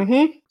hurt.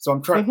 So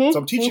I'm trying. So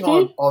I'm teaching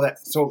on all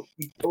that. So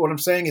what I'm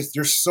saying is,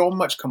 there's so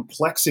much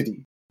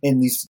complexity in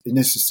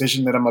this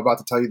decision that I'm about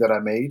to tell you that I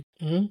made,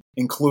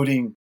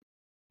 including,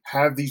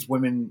 have these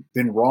women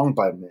been wronged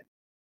by men?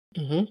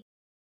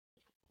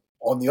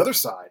 On the other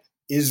side,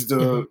 is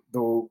the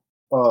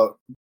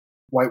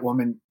white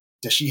woman,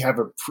 does she have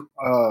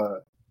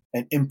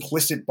an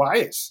implicit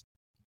bias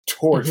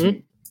towards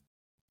me?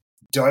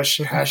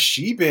 Has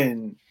she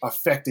been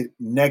affected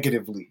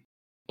negatively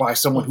by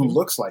someone who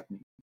looks like me?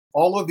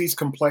 All of these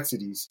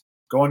complexities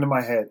go into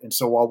my head, and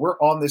so while we're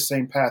on this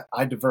same path,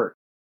 I divert.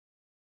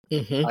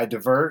 I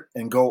divert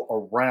and go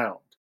around,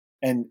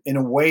 and in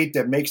a way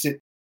that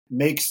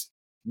makes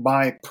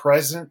my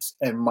presence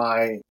and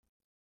my,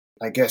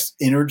 I guess,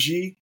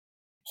 energy,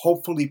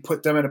 hopefully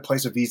put them in a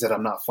place of ease, that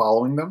I'm not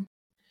following them,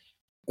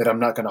 that I'm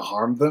not going to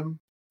harm them,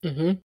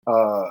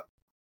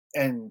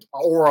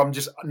 or I'm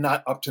just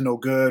not up to no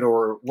good,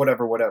 or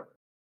whatever.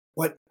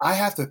 But I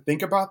have to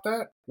think about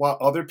that while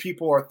other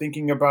people are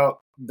thinking about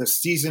the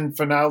season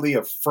finale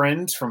of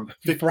Friends from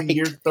 50 Right.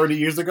 years, 30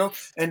 years ago.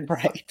 And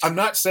Right. I'm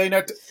not saying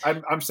that,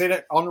 I'm saying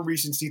that on a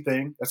recency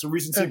thing. That's a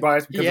recency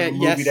bias because Yeah. of a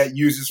movie Yes. that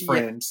uses Yeah.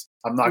 Friends.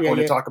 I'm not Yeah. going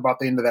to Yeah. talk about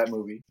the end of that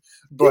movie.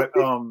 But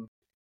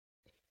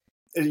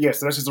yeah,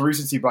 so that's just a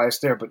recency bias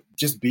there. But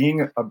just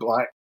being a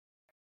Black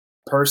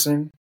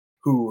person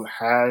who's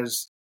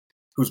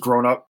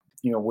grown up,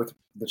 with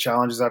the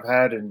challenges I've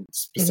had, and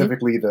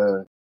specifically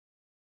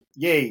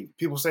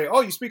people say,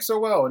 "Oh, you speak so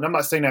well," and I'm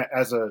not saying that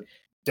as a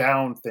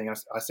down thing.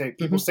 I say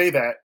people say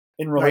that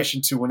in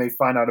relation to when they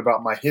find out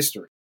about my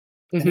history,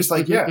 and it's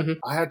like,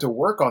 I had to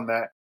work on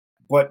that.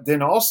 But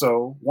then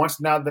also,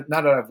 now that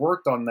I've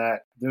worked on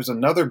that, there's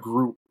another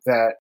group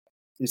that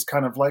is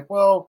kind of like,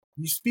 well,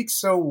 you speak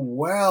so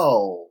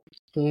well.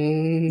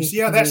 You see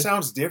how that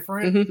sounds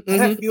different? How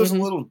that feels a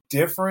little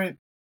different,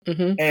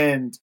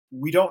 and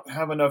we don't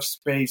have enough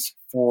space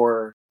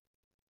for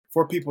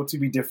people to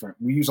be different.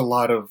 We use a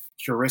lot of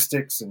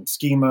heuristics and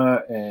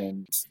schema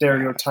and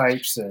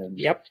stereotypes and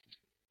Yep.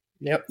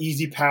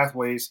 easy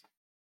pathways.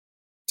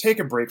 Take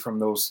a break from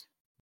those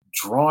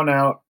drawn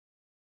out,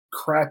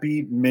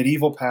 crappy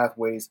medieval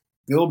pathways.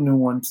 Build new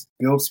ones.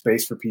 Build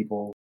space for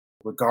people,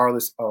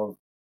 regardless of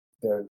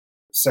their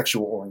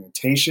sexual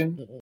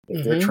orientation.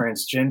 If they're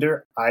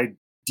transgender,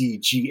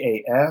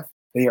 IDGAF,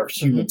 they are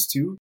humans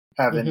too,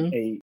 having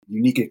a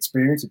unique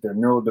experience. If they're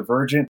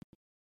neurodivergent,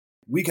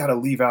 we got to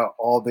leave out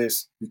all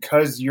this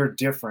because you're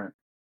different.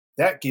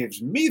 That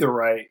gives me the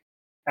right,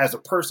 as a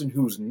person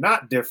who's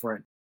not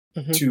different,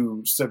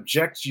 to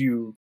subject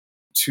you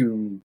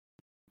to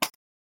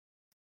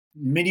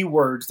many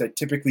words that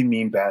typically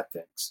mean bad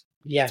things.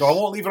 Yes. So I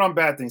won't leave it on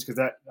bad things because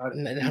that.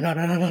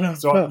 No.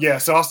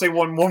 So I'll say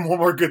one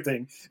more good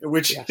thing,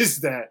 which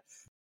is that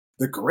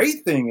the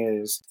great thing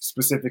is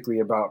specifically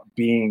about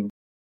being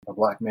a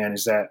Black man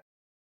is that,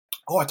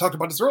 I talked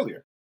about this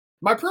earlier,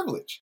 my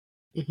privilege.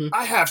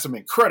 I have some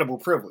incredible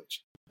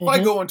privilege. If I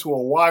go into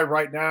a Y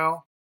right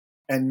now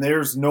and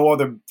there's no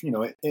other,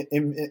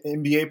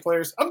 NBA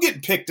players, I'm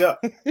getting picked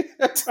up.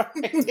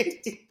 I'm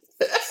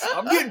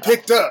getting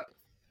picked up.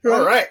 Right.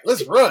 All right,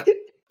 let's run.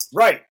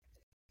 Right.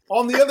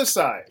 On the other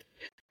side,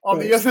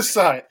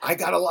 I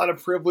got a lot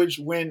of privilege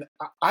when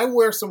I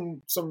wear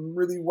some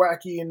really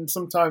wacky and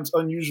sometimes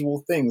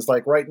unusual things.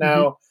 Like right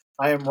now,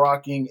 I am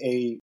rocking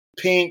a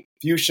pink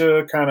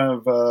fuchsia kind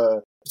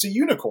of, it's a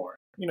unicorn.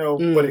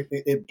 But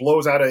it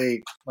blows out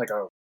a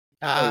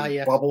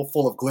bubble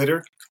full of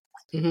glitter.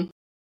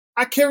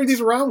 I carry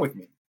these around with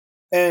me.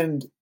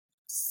 And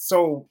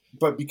so,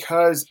 but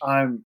because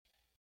I'm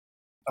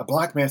a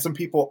Black man, some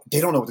people,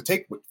 they don't know what to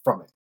take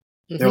from it.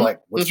 They're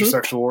like, what's your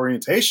sexual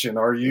orientation?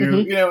 Are you,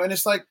 and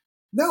it's like,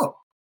 no,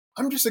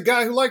 I'm just a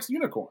guy who likes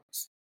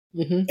unicorns.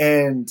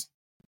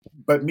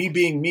 But me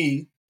being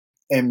me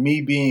and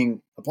me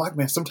being a Black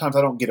man, sometimes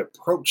I don't get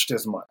approached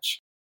as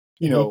much.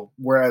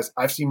 Whereas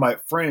I've seen my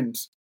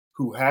friends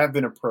who have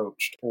been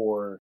approached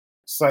or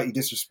slightly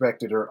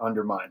disrespected or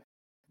undermined.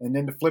 And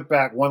then to flip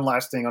back, one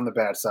last thing on the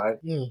bad side,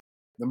 the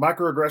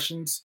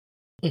microaggressions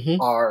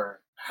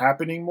are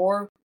happening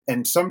more.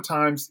 And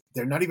sometimes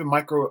they're not even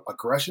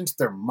microaggressions,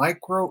 they're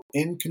micro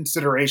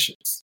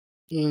inconsiderations.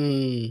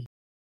 And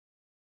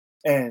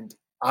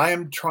I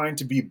am trying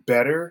to be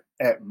better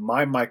at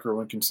my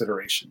micro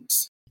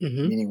inconsiderations.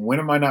 Meaning, when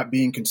am I not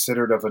being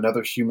considerate of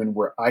another human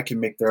where I can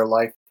make their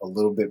life a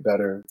little bit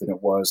better than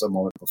it was a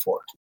moment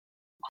before?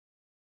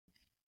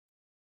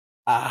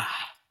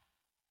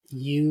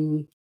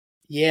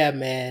 Yeah,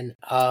 man.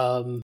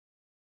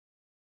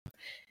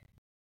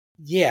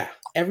 Yeah,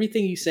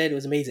 everything you said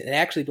was amazing. And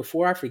actually,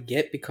 before I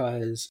forget,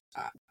 because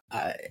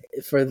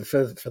for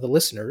the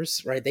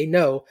listeners, right, they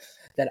know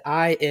that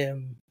I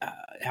am.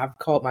 I've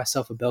called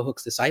myself a bell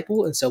hooks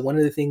disciple, and so one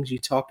of the things you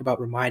talked about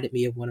reminded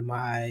me of one of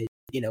my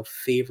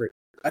favorite.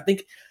 I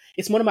think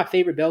it's one of my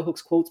favorite bell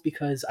hooks quotes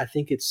because I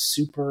think it's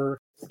super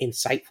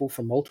insightful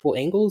from multiple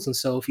angles. And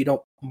so, if you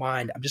don't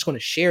mind, I'm just going to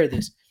share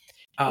this.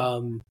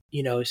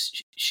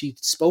 She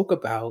spoke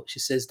about. She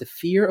says the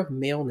fear of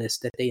maleness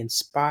that they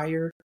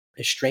inspire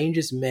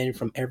estranges men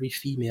from every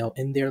female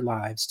in their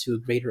lives to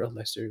greater or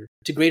lesser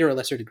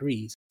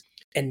degrees,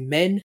 and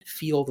men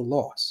feel the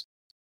loss.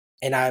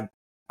 And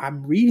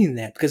I'm reading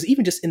that because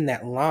even just in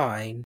that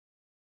line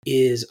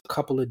is a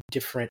couple of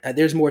different.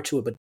 There's more to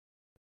it, but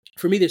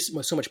for me, there's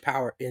so much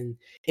power in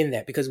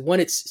that because one,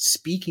 it's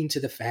speaking to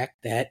the fact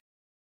that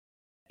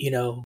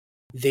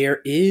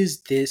there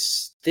is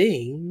this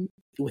thing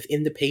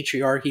within the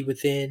patriarchy,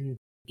 within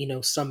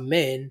some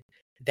men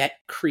that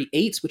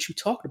creates what you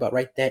talked about,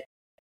 right? That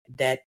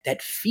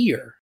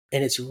fear,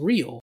 and it's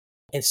real.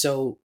 And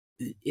so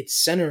it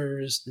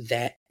centers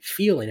that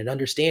feeling and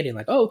understanding,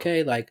 like, oh,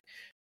 okay, like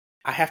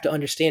I have to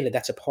understand that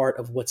that's a part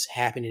of what's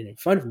happening in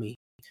front of me.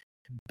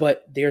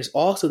 But there's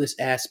also this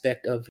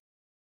aspect of,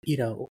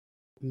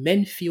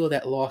 men feel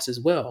that loss as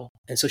well.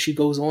 And so she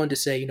goes on to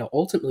say,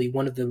 ultimately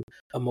one of the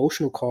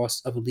emotional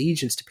costs of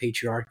allegiance to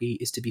patriarchy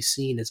is to be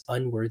seen as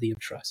unworthy of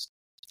trust.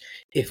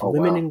 If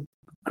women and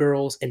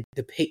girls in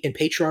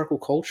patriarchal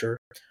culture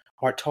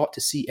are taught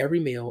to see every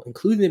male,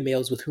 including the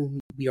males with whom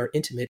we are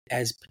intimate,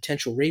 as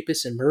potential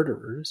rapists and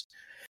murderers,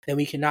 then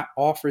we cannot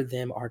offer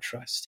them our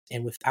trust.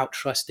 And without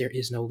trust, there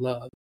is no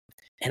love.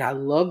 And I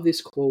love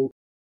this quote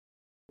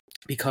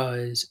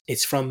because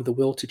it's from The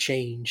Will to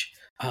Change.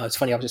 It's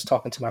funny, I was just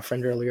talking to my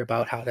friend earlier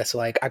about how that's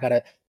like, I got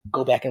to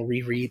go back and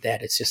reread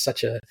that. It's just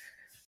such a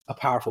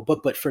powerful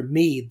book. But for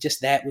me,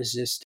 just that was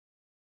just,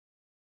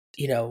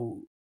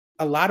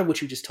 a lot of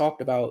what you just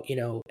talked about,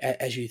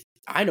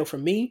 I know for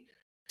me,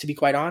 to be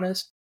quite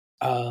honest,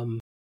 and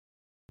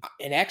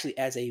actually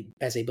as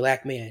a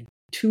black man,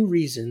 two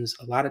reasons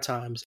a lot of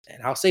times,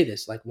 and I'll say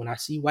this, like when I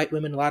see white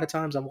women, a lot of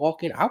times I'm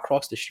walking, I'll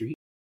cross the street.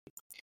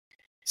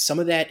 Some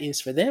of that is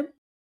for them.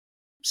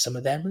 Some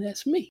of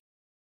that's for me.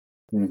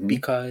 Mm-hmm.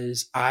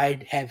 Because I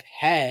have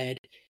had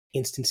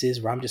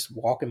instances where I'm just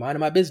walking, minding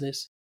my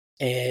business,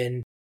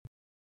 and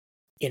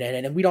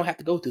and we don't have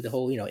to go through the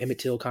whole, Emmett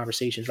Till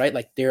conversations, right?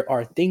 Like there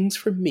are things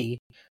for me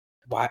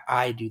why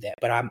I do that,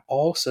 but I'm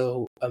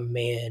also a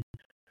man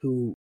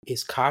who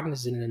is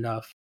cognizant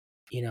enough,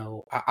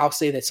 I'll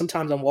say that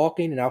sometimes I'm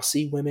walking and I'll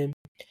see women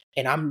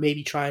and I'm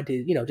maybe trying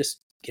to, just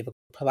give a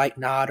polite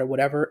nod or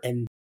whatever.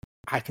 And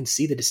I can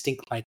see the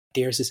distinct, like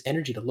there's this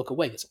energy to look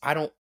away because I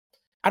don't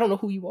know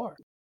who you are.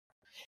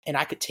 And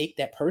I could take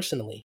that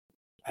personally,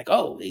 like,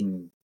 oh,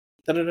 and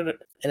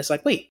it's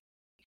like, wait,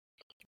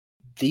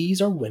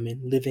 these are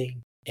women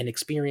living an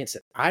experience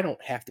that I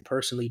don't have to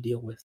personally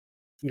deal with,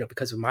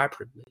 because of my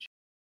privilege.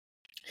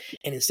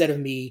 And instead of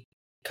me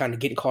kind of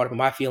getting caught up in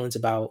my feelings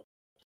about,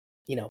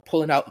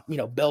 pulling out,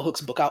 Bell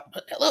Hook's book out,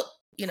 look,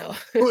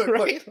 look,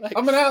 right? Look, like,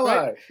 I'm an ally.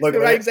 Right, look,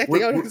 right,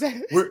 exactly.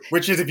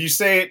 Which is, if you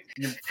say it,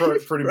 you're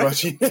pretty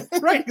much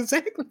right,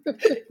 exactly.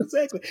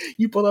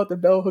 You pull out the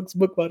Bell Hook's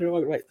book,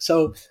 right?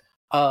 So,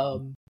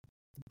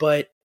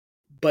 but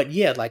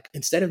yeah, like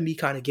instead of me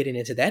kind of getting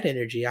into that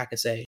energy, I can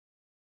say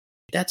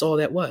that's all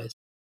that was,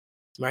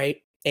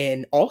 right?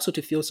 And also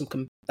to feel some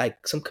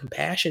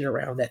compassion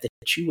around that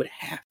you would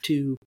have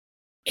to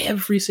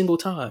every single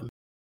time,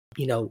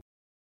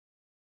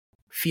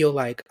 feel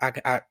like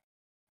I'm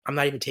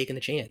not even taking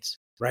the chance,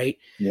 right?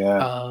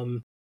 Yeah.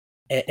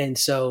 And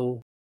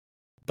so,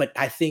 but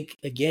I think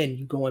again,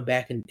 you going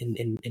back and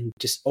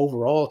just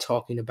overall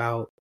talking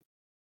about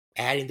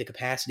adding the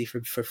capacity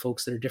for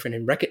folks that are different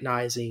and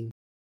recognizing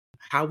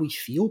how we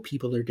feel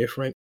people are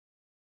different,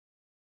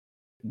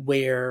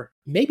 where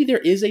maybe there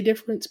is a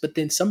difference, but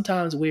then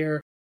sometimes where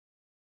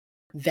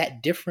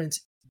that difference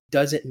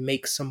doesn't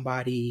make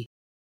somebody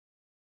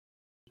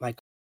like,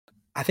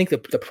 I think the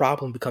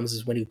problem becomes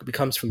is when it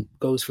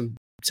goes from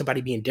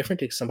somebody being different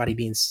to somebody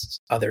being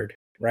othered,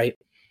 right?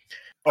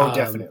 Oh,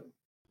 definitely.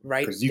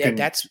 Right. Because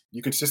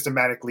you can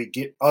systematically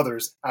get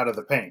others out of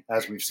the paint,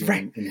 as we've seen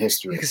right. in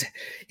history.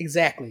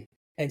 Exactly.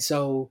 And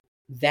so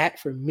that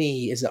for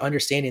me is the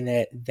understanding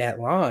that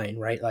line,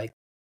 right? Like,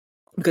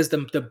 because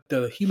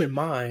the human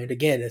mind,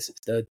 again, is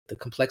the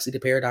complexity,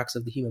 the paradox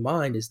of the human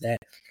mind is that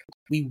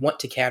we want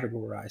to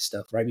categorize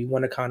stuff, right? We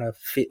want to kind of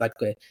fit, like,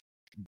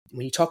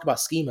 when you talk about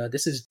schema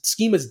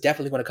is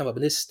definitely going to come up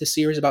in this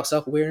series about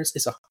self-awareness.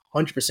 It's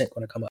 100%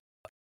 going to come up,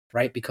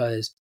 right?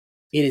 Because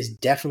it is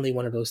definitely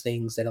one of those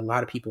things that a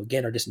lot of people,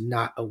 again, are just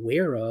not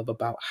aware of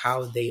about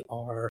how they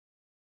are,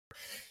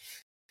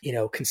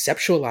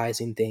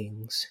 conceptualizing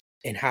things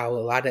and how a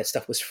lot of that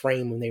stuff was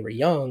framed when they were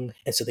young.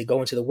 And so they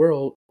go into the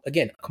world,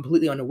 again,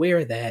 completely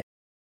unaware that,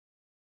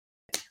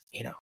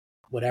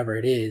 whatever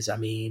it is. I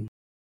mean,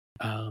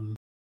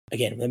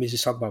 again, let me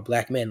just talk about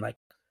black men. Like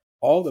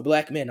all the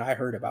black men I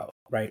heard about,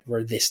 right,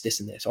 were this,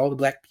 and this. All the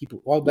black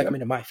people, all the black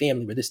men in my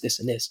family were this,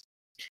 and this,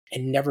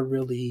 and never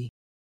really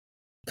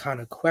kind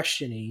of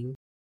questioning.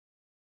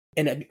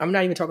 And I'm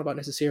not even talking about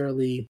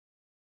necessarily,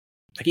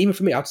 like, even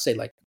for me, I'll say,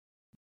 like,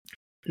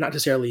 not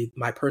necessarily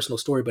my personal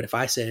story, but if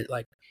I said,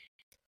 like,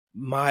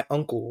 my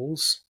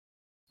uncles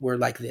were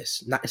like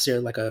this, not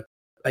necessarily like a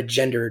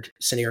gendered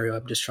scenario.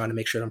 I'm just trying to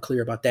make sure I'm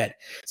clear about that.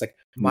 It's like,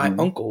 my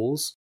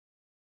uncles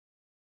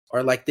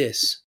are like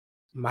this.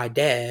 My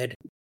dad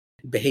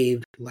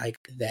behaved like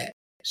that.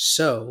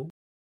 So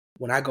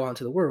when I go out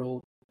into the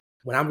world,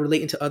 when I'm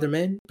relating to other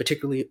men,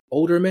 particularly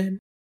older men,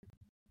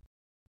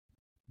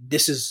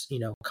 this is,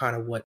 kind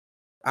of what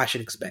I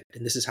should expect.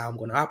 And this is how I'm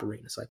going to operate.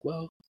 And it's like,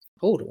 well,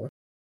 hold on.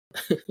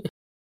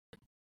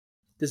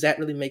 Does that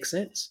really make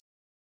sense?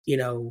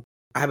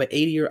 I have an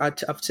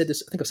 80-year-old, I've said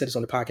this, I think I've said this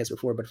on the podcast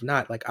before, but if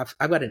not, like I've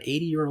got an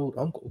 80-year-old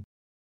uncle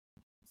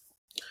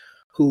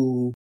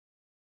who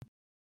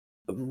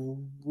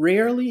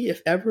rarely,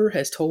 if ever,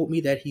 has told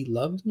me that he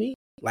loves me.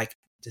 Like,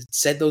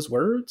 said those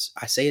words.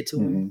 I say it to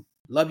him.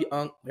 Love you,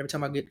 unc. Every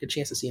time I get a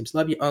chance to see him,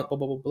 love you, unc. Blah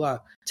blah blah blah.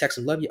 Text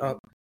him, love you, unc.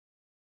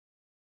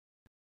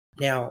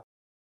 Now,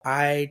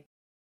 I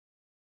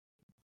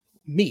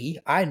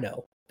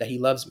know that he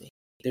loves me.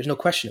 There's no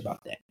question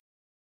about that.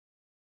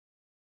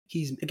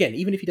 He's, again,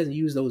 even if he doesn't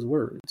use those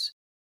words,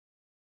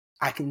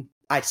 I could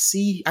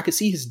see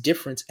his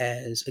difference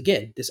as,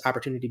 again, this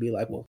opportunity to be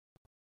like, well,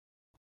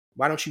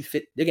 why don't you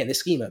fit, again, this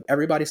schema?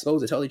 Everybody's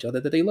supposed to tell each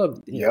other that they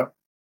love you. Yeah.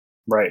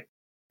 Right.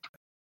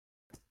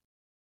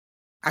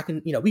 I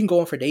can, we can go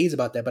on for days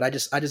about that, but I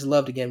just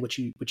loved again what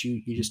you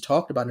just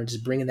talked about, and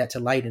just bringing that to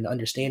light and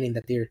understanding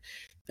that there's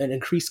an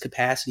increased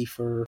capacity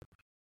for,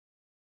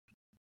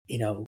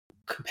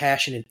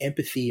 compassion and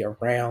empathy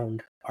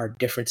around our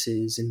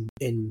differences,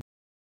 and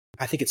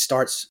I think it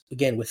starts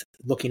again with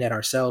looking at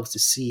ourselves to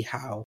see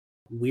how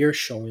we're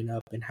showing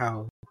up and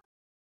how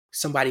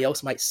somebody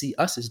else might see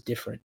us as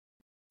different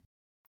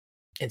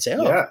and say,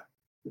 oh,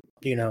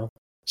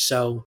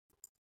 so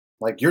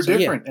like you're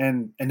different.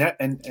 Yeah.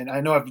 And I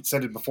know I've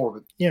said it before,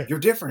 but you're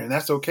different and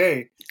that's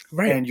okay.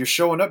 Right. And you're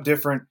showing up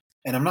different,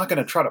 and I'm not going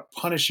to try to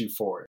punish you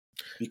for it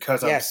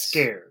because I'm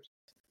scared.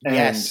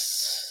 And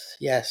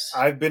yes.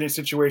 I've been in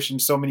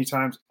situations so many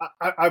times.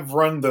 I've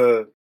run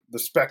the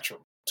spectrum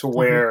to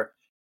where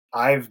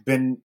I've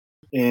been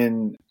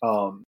in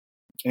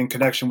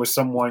connection with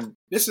someone.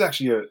 This is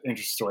actually an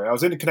interesting story. I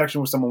was in a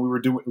connection with someone. We were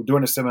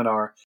doing a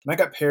seminar, and I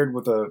got paired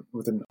with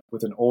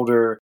an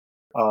older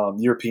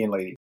European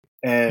lady,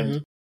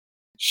 and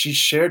she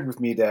shared with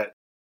me that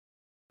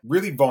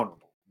really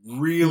vulnerable,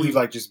 really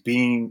like just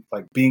being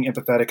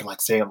empathetic and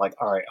like saying like,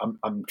 all right,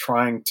 I'm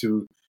trying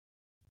to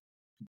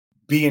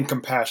be in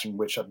compassion,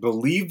 which I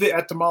believe the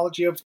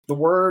etymology of the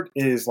word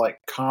is like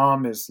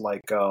calm is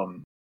like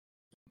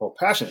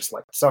passion is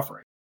like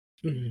suffering.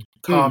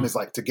 Calm is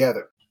like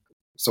together.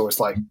 So it's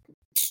like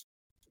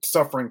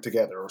suffering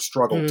together or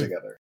struggle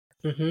together.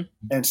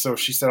 And so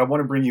she said, I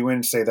want to bring you in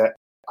and say that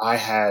I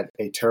had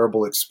a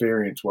terrible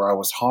experience where I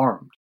was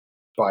harmed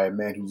by a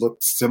man who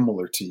looked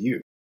similar to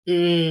you.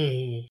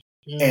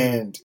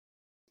 And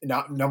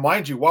now,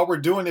 mind you, while we're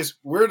doing this,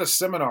 we're at a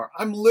seminar.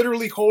 I'm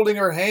literally holding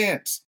her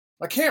hands.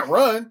 I can't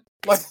run.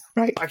 Like,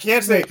 I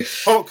can't say,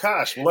 oh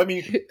gosh, well, let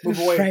me move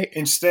away. Right.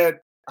 Instead,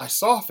 I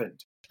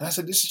softened. And I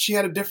said, she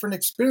had a different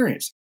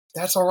experience.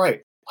 That's all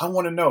right. I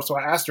want to know. So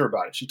I asked her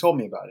about it. She told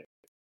me about it.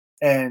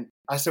 And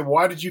I said,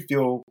 why did you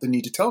feel the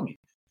need to tell me?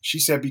 She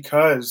said,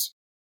 because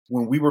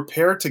when we were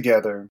paired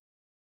together,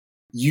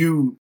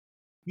 you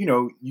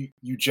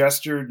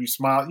gestured, you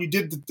smiled, you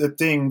did the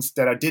things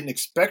that I didn't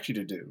expect you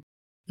to do.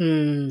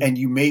 And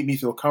you made me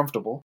feel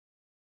comfortable.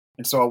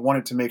 And so I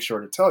wanted to make sure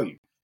to tell you.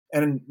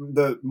 And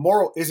the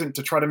moral isn't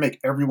to try to make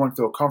everyone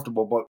feel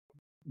comfortable, but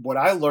what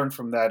I learned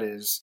from that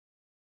is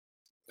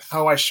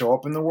how I show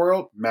up in the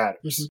world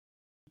matters.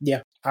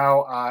 Yeah.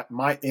 How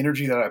my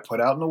energy that I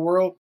put out in the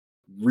world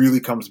really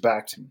comes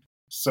back to me.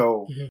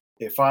 So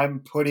if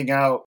I'm putting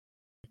out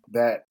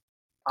that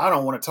I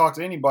don't want to talk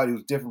to anybody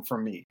who's different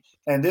from me,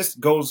 and this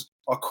goes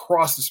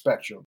across the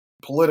spectrum,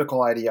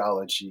 political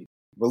ideology,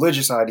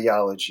 religious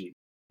ideology,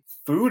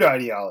 food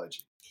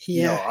ideology.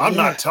 I'm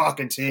not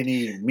talking to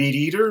any meat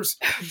eaters.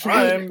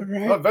 I'm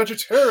a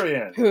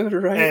vegetarian.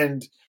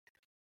 And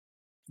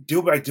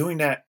by doing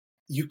that,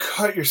 you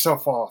cut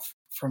yourself off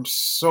from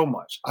so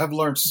much. I've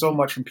learned so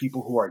much from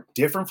people who are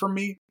different from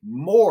me,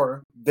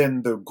 more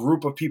than the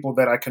group of people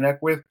that I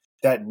connect with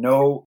that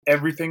know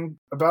everything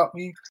about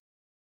me.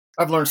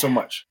 I've learned so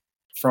much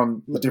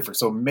from the difference.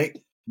 So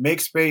make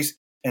space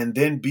and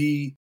then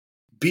be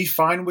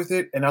fine with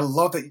it. And I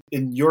love that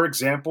in your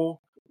example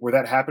where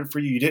that happened for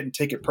you, you didn't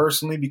take it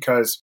personally,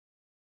 because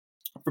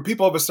for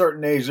people of a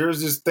certain age,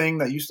 there's this thing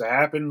that used to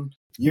happen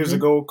years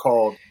ago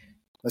called,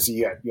 let's see,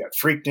 you had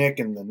Freaknik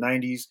in the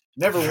 90s.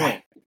 Never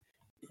went.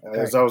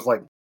 As I was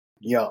like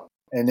young.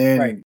 And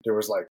then there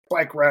was like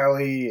Bike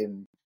Rally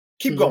and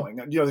keep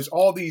going. There's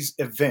all these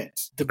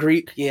events. The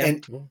Greek,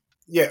 And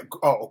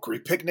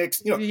Greek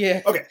picnics.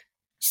 Okay.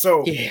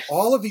 So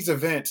all of these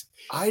events,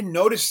 I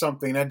noticed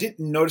something. I didn't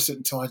notice it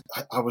until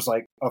I was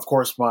like, of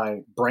course,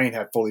 my brain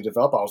had fully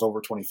developed. I was over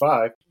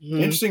 25.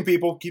 Interesting,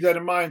 people. Keep that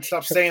in mind.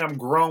 Stop saying I'm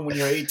grown when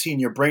you're 18.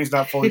 Your brain's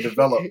not fully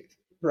developed.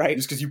 Right.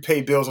 Just because you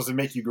pay bills doesn't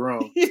make you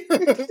grown.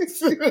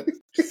 This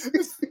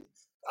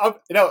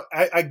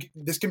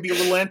can be a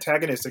little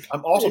antagonistic.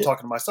 I'm also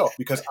talking to myself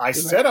because I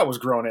said I was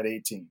grown at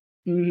 18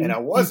 and I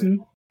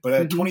wasn't. But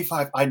at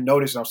 25, I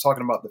noticed, and I was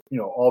talking about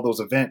all those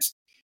events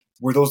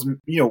where those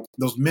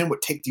men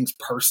would take things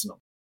personal.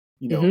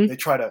 They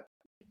try to,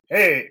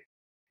 hey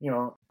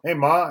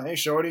ma, hey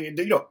shorty,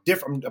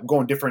 different. I'm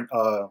going different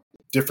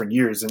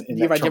years in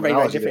that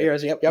terminology. Different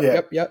years.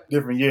 Yep.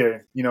 Different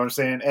year. You know what I'm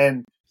saying?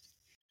 And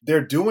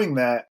they're doing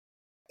that,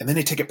 and then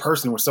they take it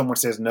personally when someone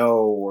says no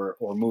or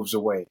moves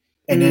away.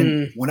 And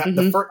then when I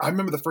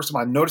remember the first time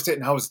I noticed it,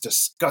 and I was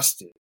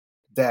disgusted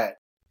that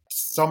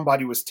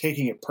somebody was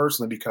taking it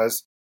personally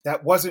because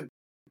that wasn't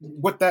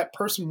what that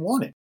person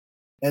wanted,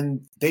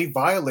 and they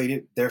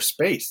violated their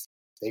space.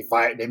 They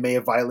may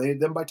have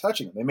violated them by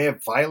touching them. They may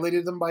have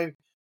violated them by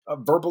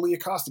verbally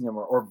accosting them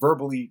or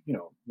verbally,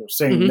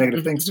 saying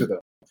negative things to them.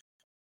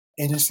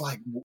 And it's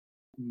like,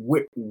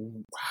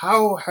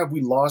 how have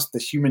we lost the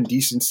human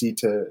decency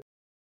to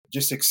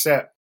just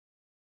accept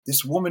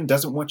this woman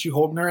doesn't want you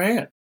holding her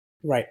hand?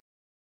 Right.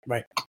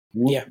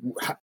 Yeah.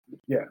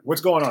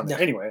 What's going on there?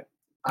 Anyway,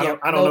 I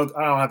don't know.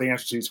 I don't have the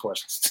answer to these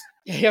questions.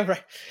 Yeah,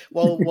 right.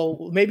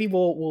 Well, maybe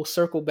we'll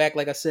circle back,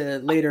 like I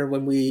said, later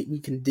when we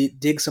can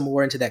dig some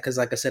more into that. Because,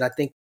 like I said, I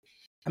think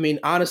I mean,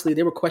 honestly,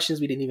 there were questions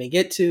we didn't even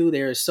get to.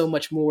 There is so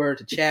much more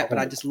to chat, but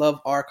I just love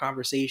our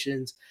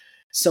conversations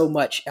so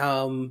much.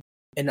 And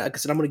like I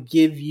said, I'm going to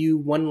give you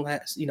one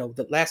last,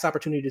 the last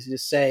opportunity to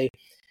just say,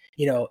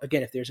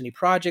 again, if there's any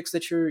projects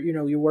that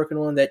you're working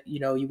on that,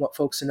 you want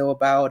folks to know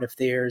about, if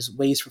there's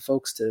ways for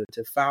folks to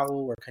follow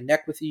or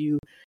connect with you,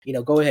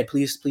 go ahead,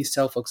 please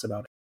tell folks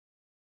about it.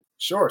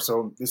 Sure.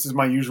 So this is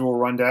my usual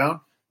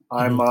rundown.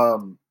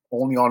 I'm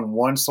only on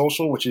one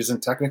social, which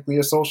isn't technically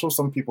a social.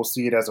 Some people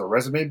see it as a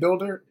resume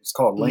builder. It's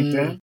called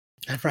LinkedIn.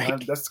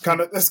 Right. That's kind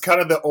of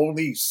the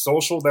only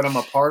social that I'm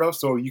a part of.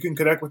 So you can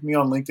connect with me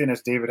on LinkedIn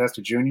as David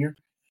Hester Jr.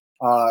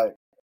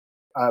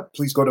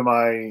 Please go to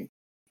my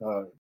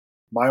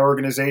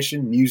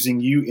organization,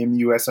 Musing You,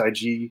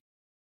 MUSIG,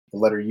 the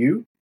letter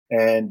U,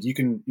 and you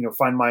can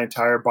find my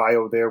entire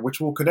bio there, which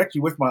will connect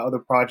you with my other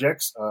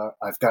projects.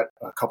 I've got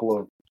a couple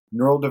of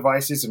neural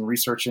devices and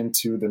research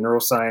into the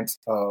neuroscience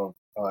of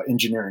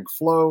engineering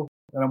flow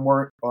that I'm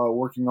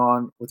working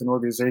on with an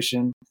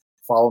organization.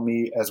 Follow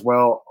me as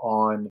well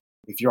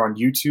if you're on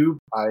YouTube.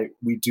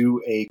 We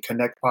do a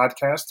Connect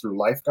podcast through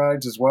Life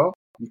Guides as well.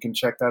 You can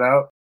check that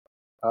out.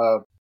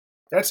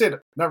 That's it.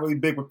 Not really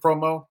big with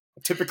promo.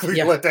 I typically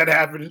let that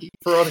happen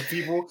for other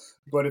people,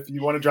 but if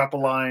you want to drop a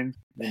line,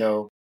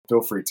 feel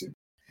free to.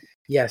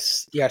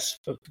 Yes.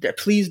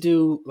 Please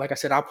do. Like I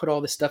said, I'll put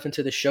all this stuff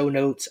into the show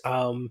notes.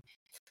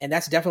 And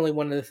that's definitely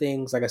one of the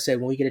things, like I said,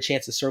 when we get a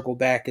chance to circle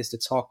back, is to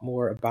talk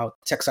more about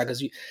tech side.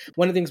 Because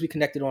one of the things we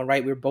connected on,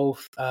 right? We're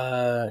both,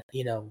 first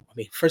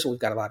of all, we've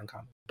got a lot in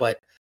common, but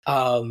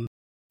a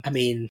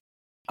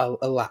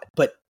lot.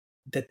 But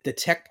the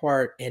tech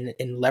part and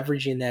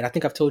leveraging that, I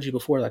think I've told you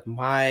before, like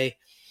my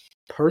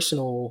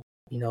personal,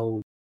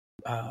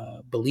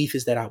 belief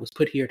is that I was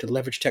put here to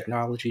leverage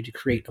technology to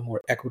create a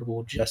more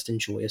equitable, just, and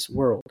joyous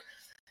world.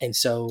 And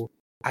so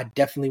I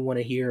definitely want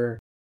to hear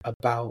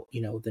about,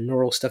 the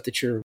neural stuff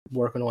that you're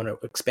working on, or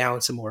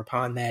expound some more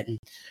upon that. And,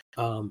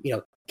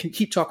 can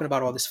keep talking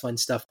about all this fun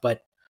stuff.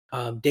 But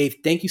Dave,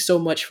 thank you so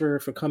much for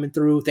coming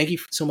through. Thank you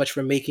so much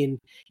for making,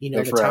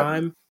 the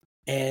time.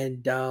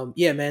 And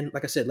man,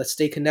 like I said, let's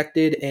stay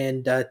connected.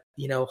 And,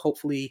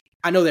 hopefully,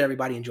 I know that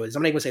everybody enjoyed this.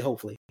 I'm not even going to say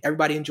hopefully.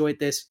 Everybody enjoyed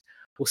this.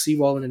 We'll see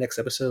you all in the next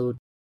episode.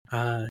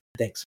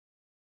 Thanks.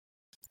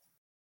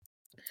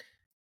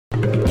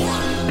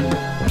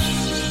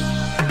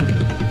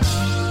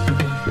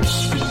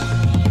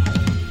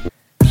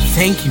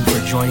 Thank you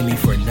for joining me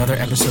for another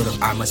episode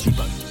of I Must Be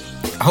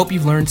Bugging. I hope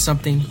you've learned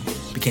something,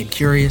 became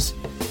curious,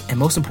 and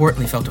most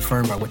importantly, felt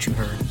affirmed by what you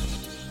heard.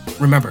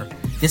 Remember,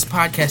 this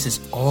podcast is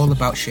all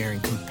about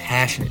sharing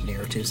compassionate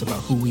narratives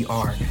about who we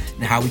are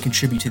and how we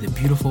contribute to the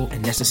beautiful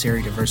and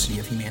necessary diversity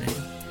of humanity.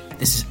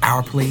 This is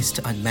our place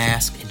to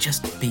unmask and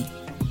just be.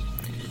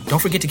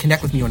 Don't forget to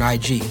connect with me on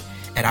IG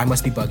at I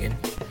Must Be Bugging,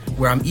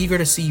 where I'm eager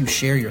to see you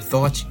share your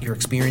thoughts, your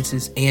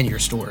experiences, and your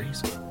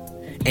stories.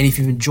 And if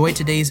you've enjoyed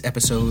today's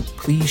episode,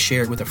 please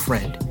share it with a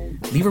friend.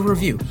 Leave a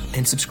review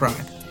and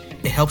subscribe.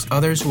 It helps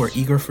others who are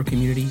eager for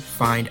community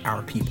find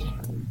our people.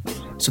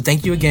 So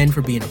thank you again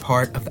for being a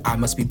part of the I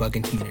Must Be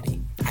Bugging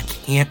community. I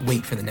can't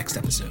wait for the next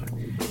episode.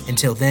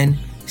 Until then,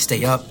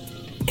 stay up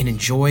and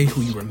enjoy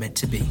who you were meant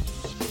to be.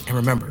 And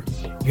remember,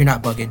 you're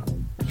not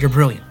bugging, you're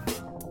brilliant.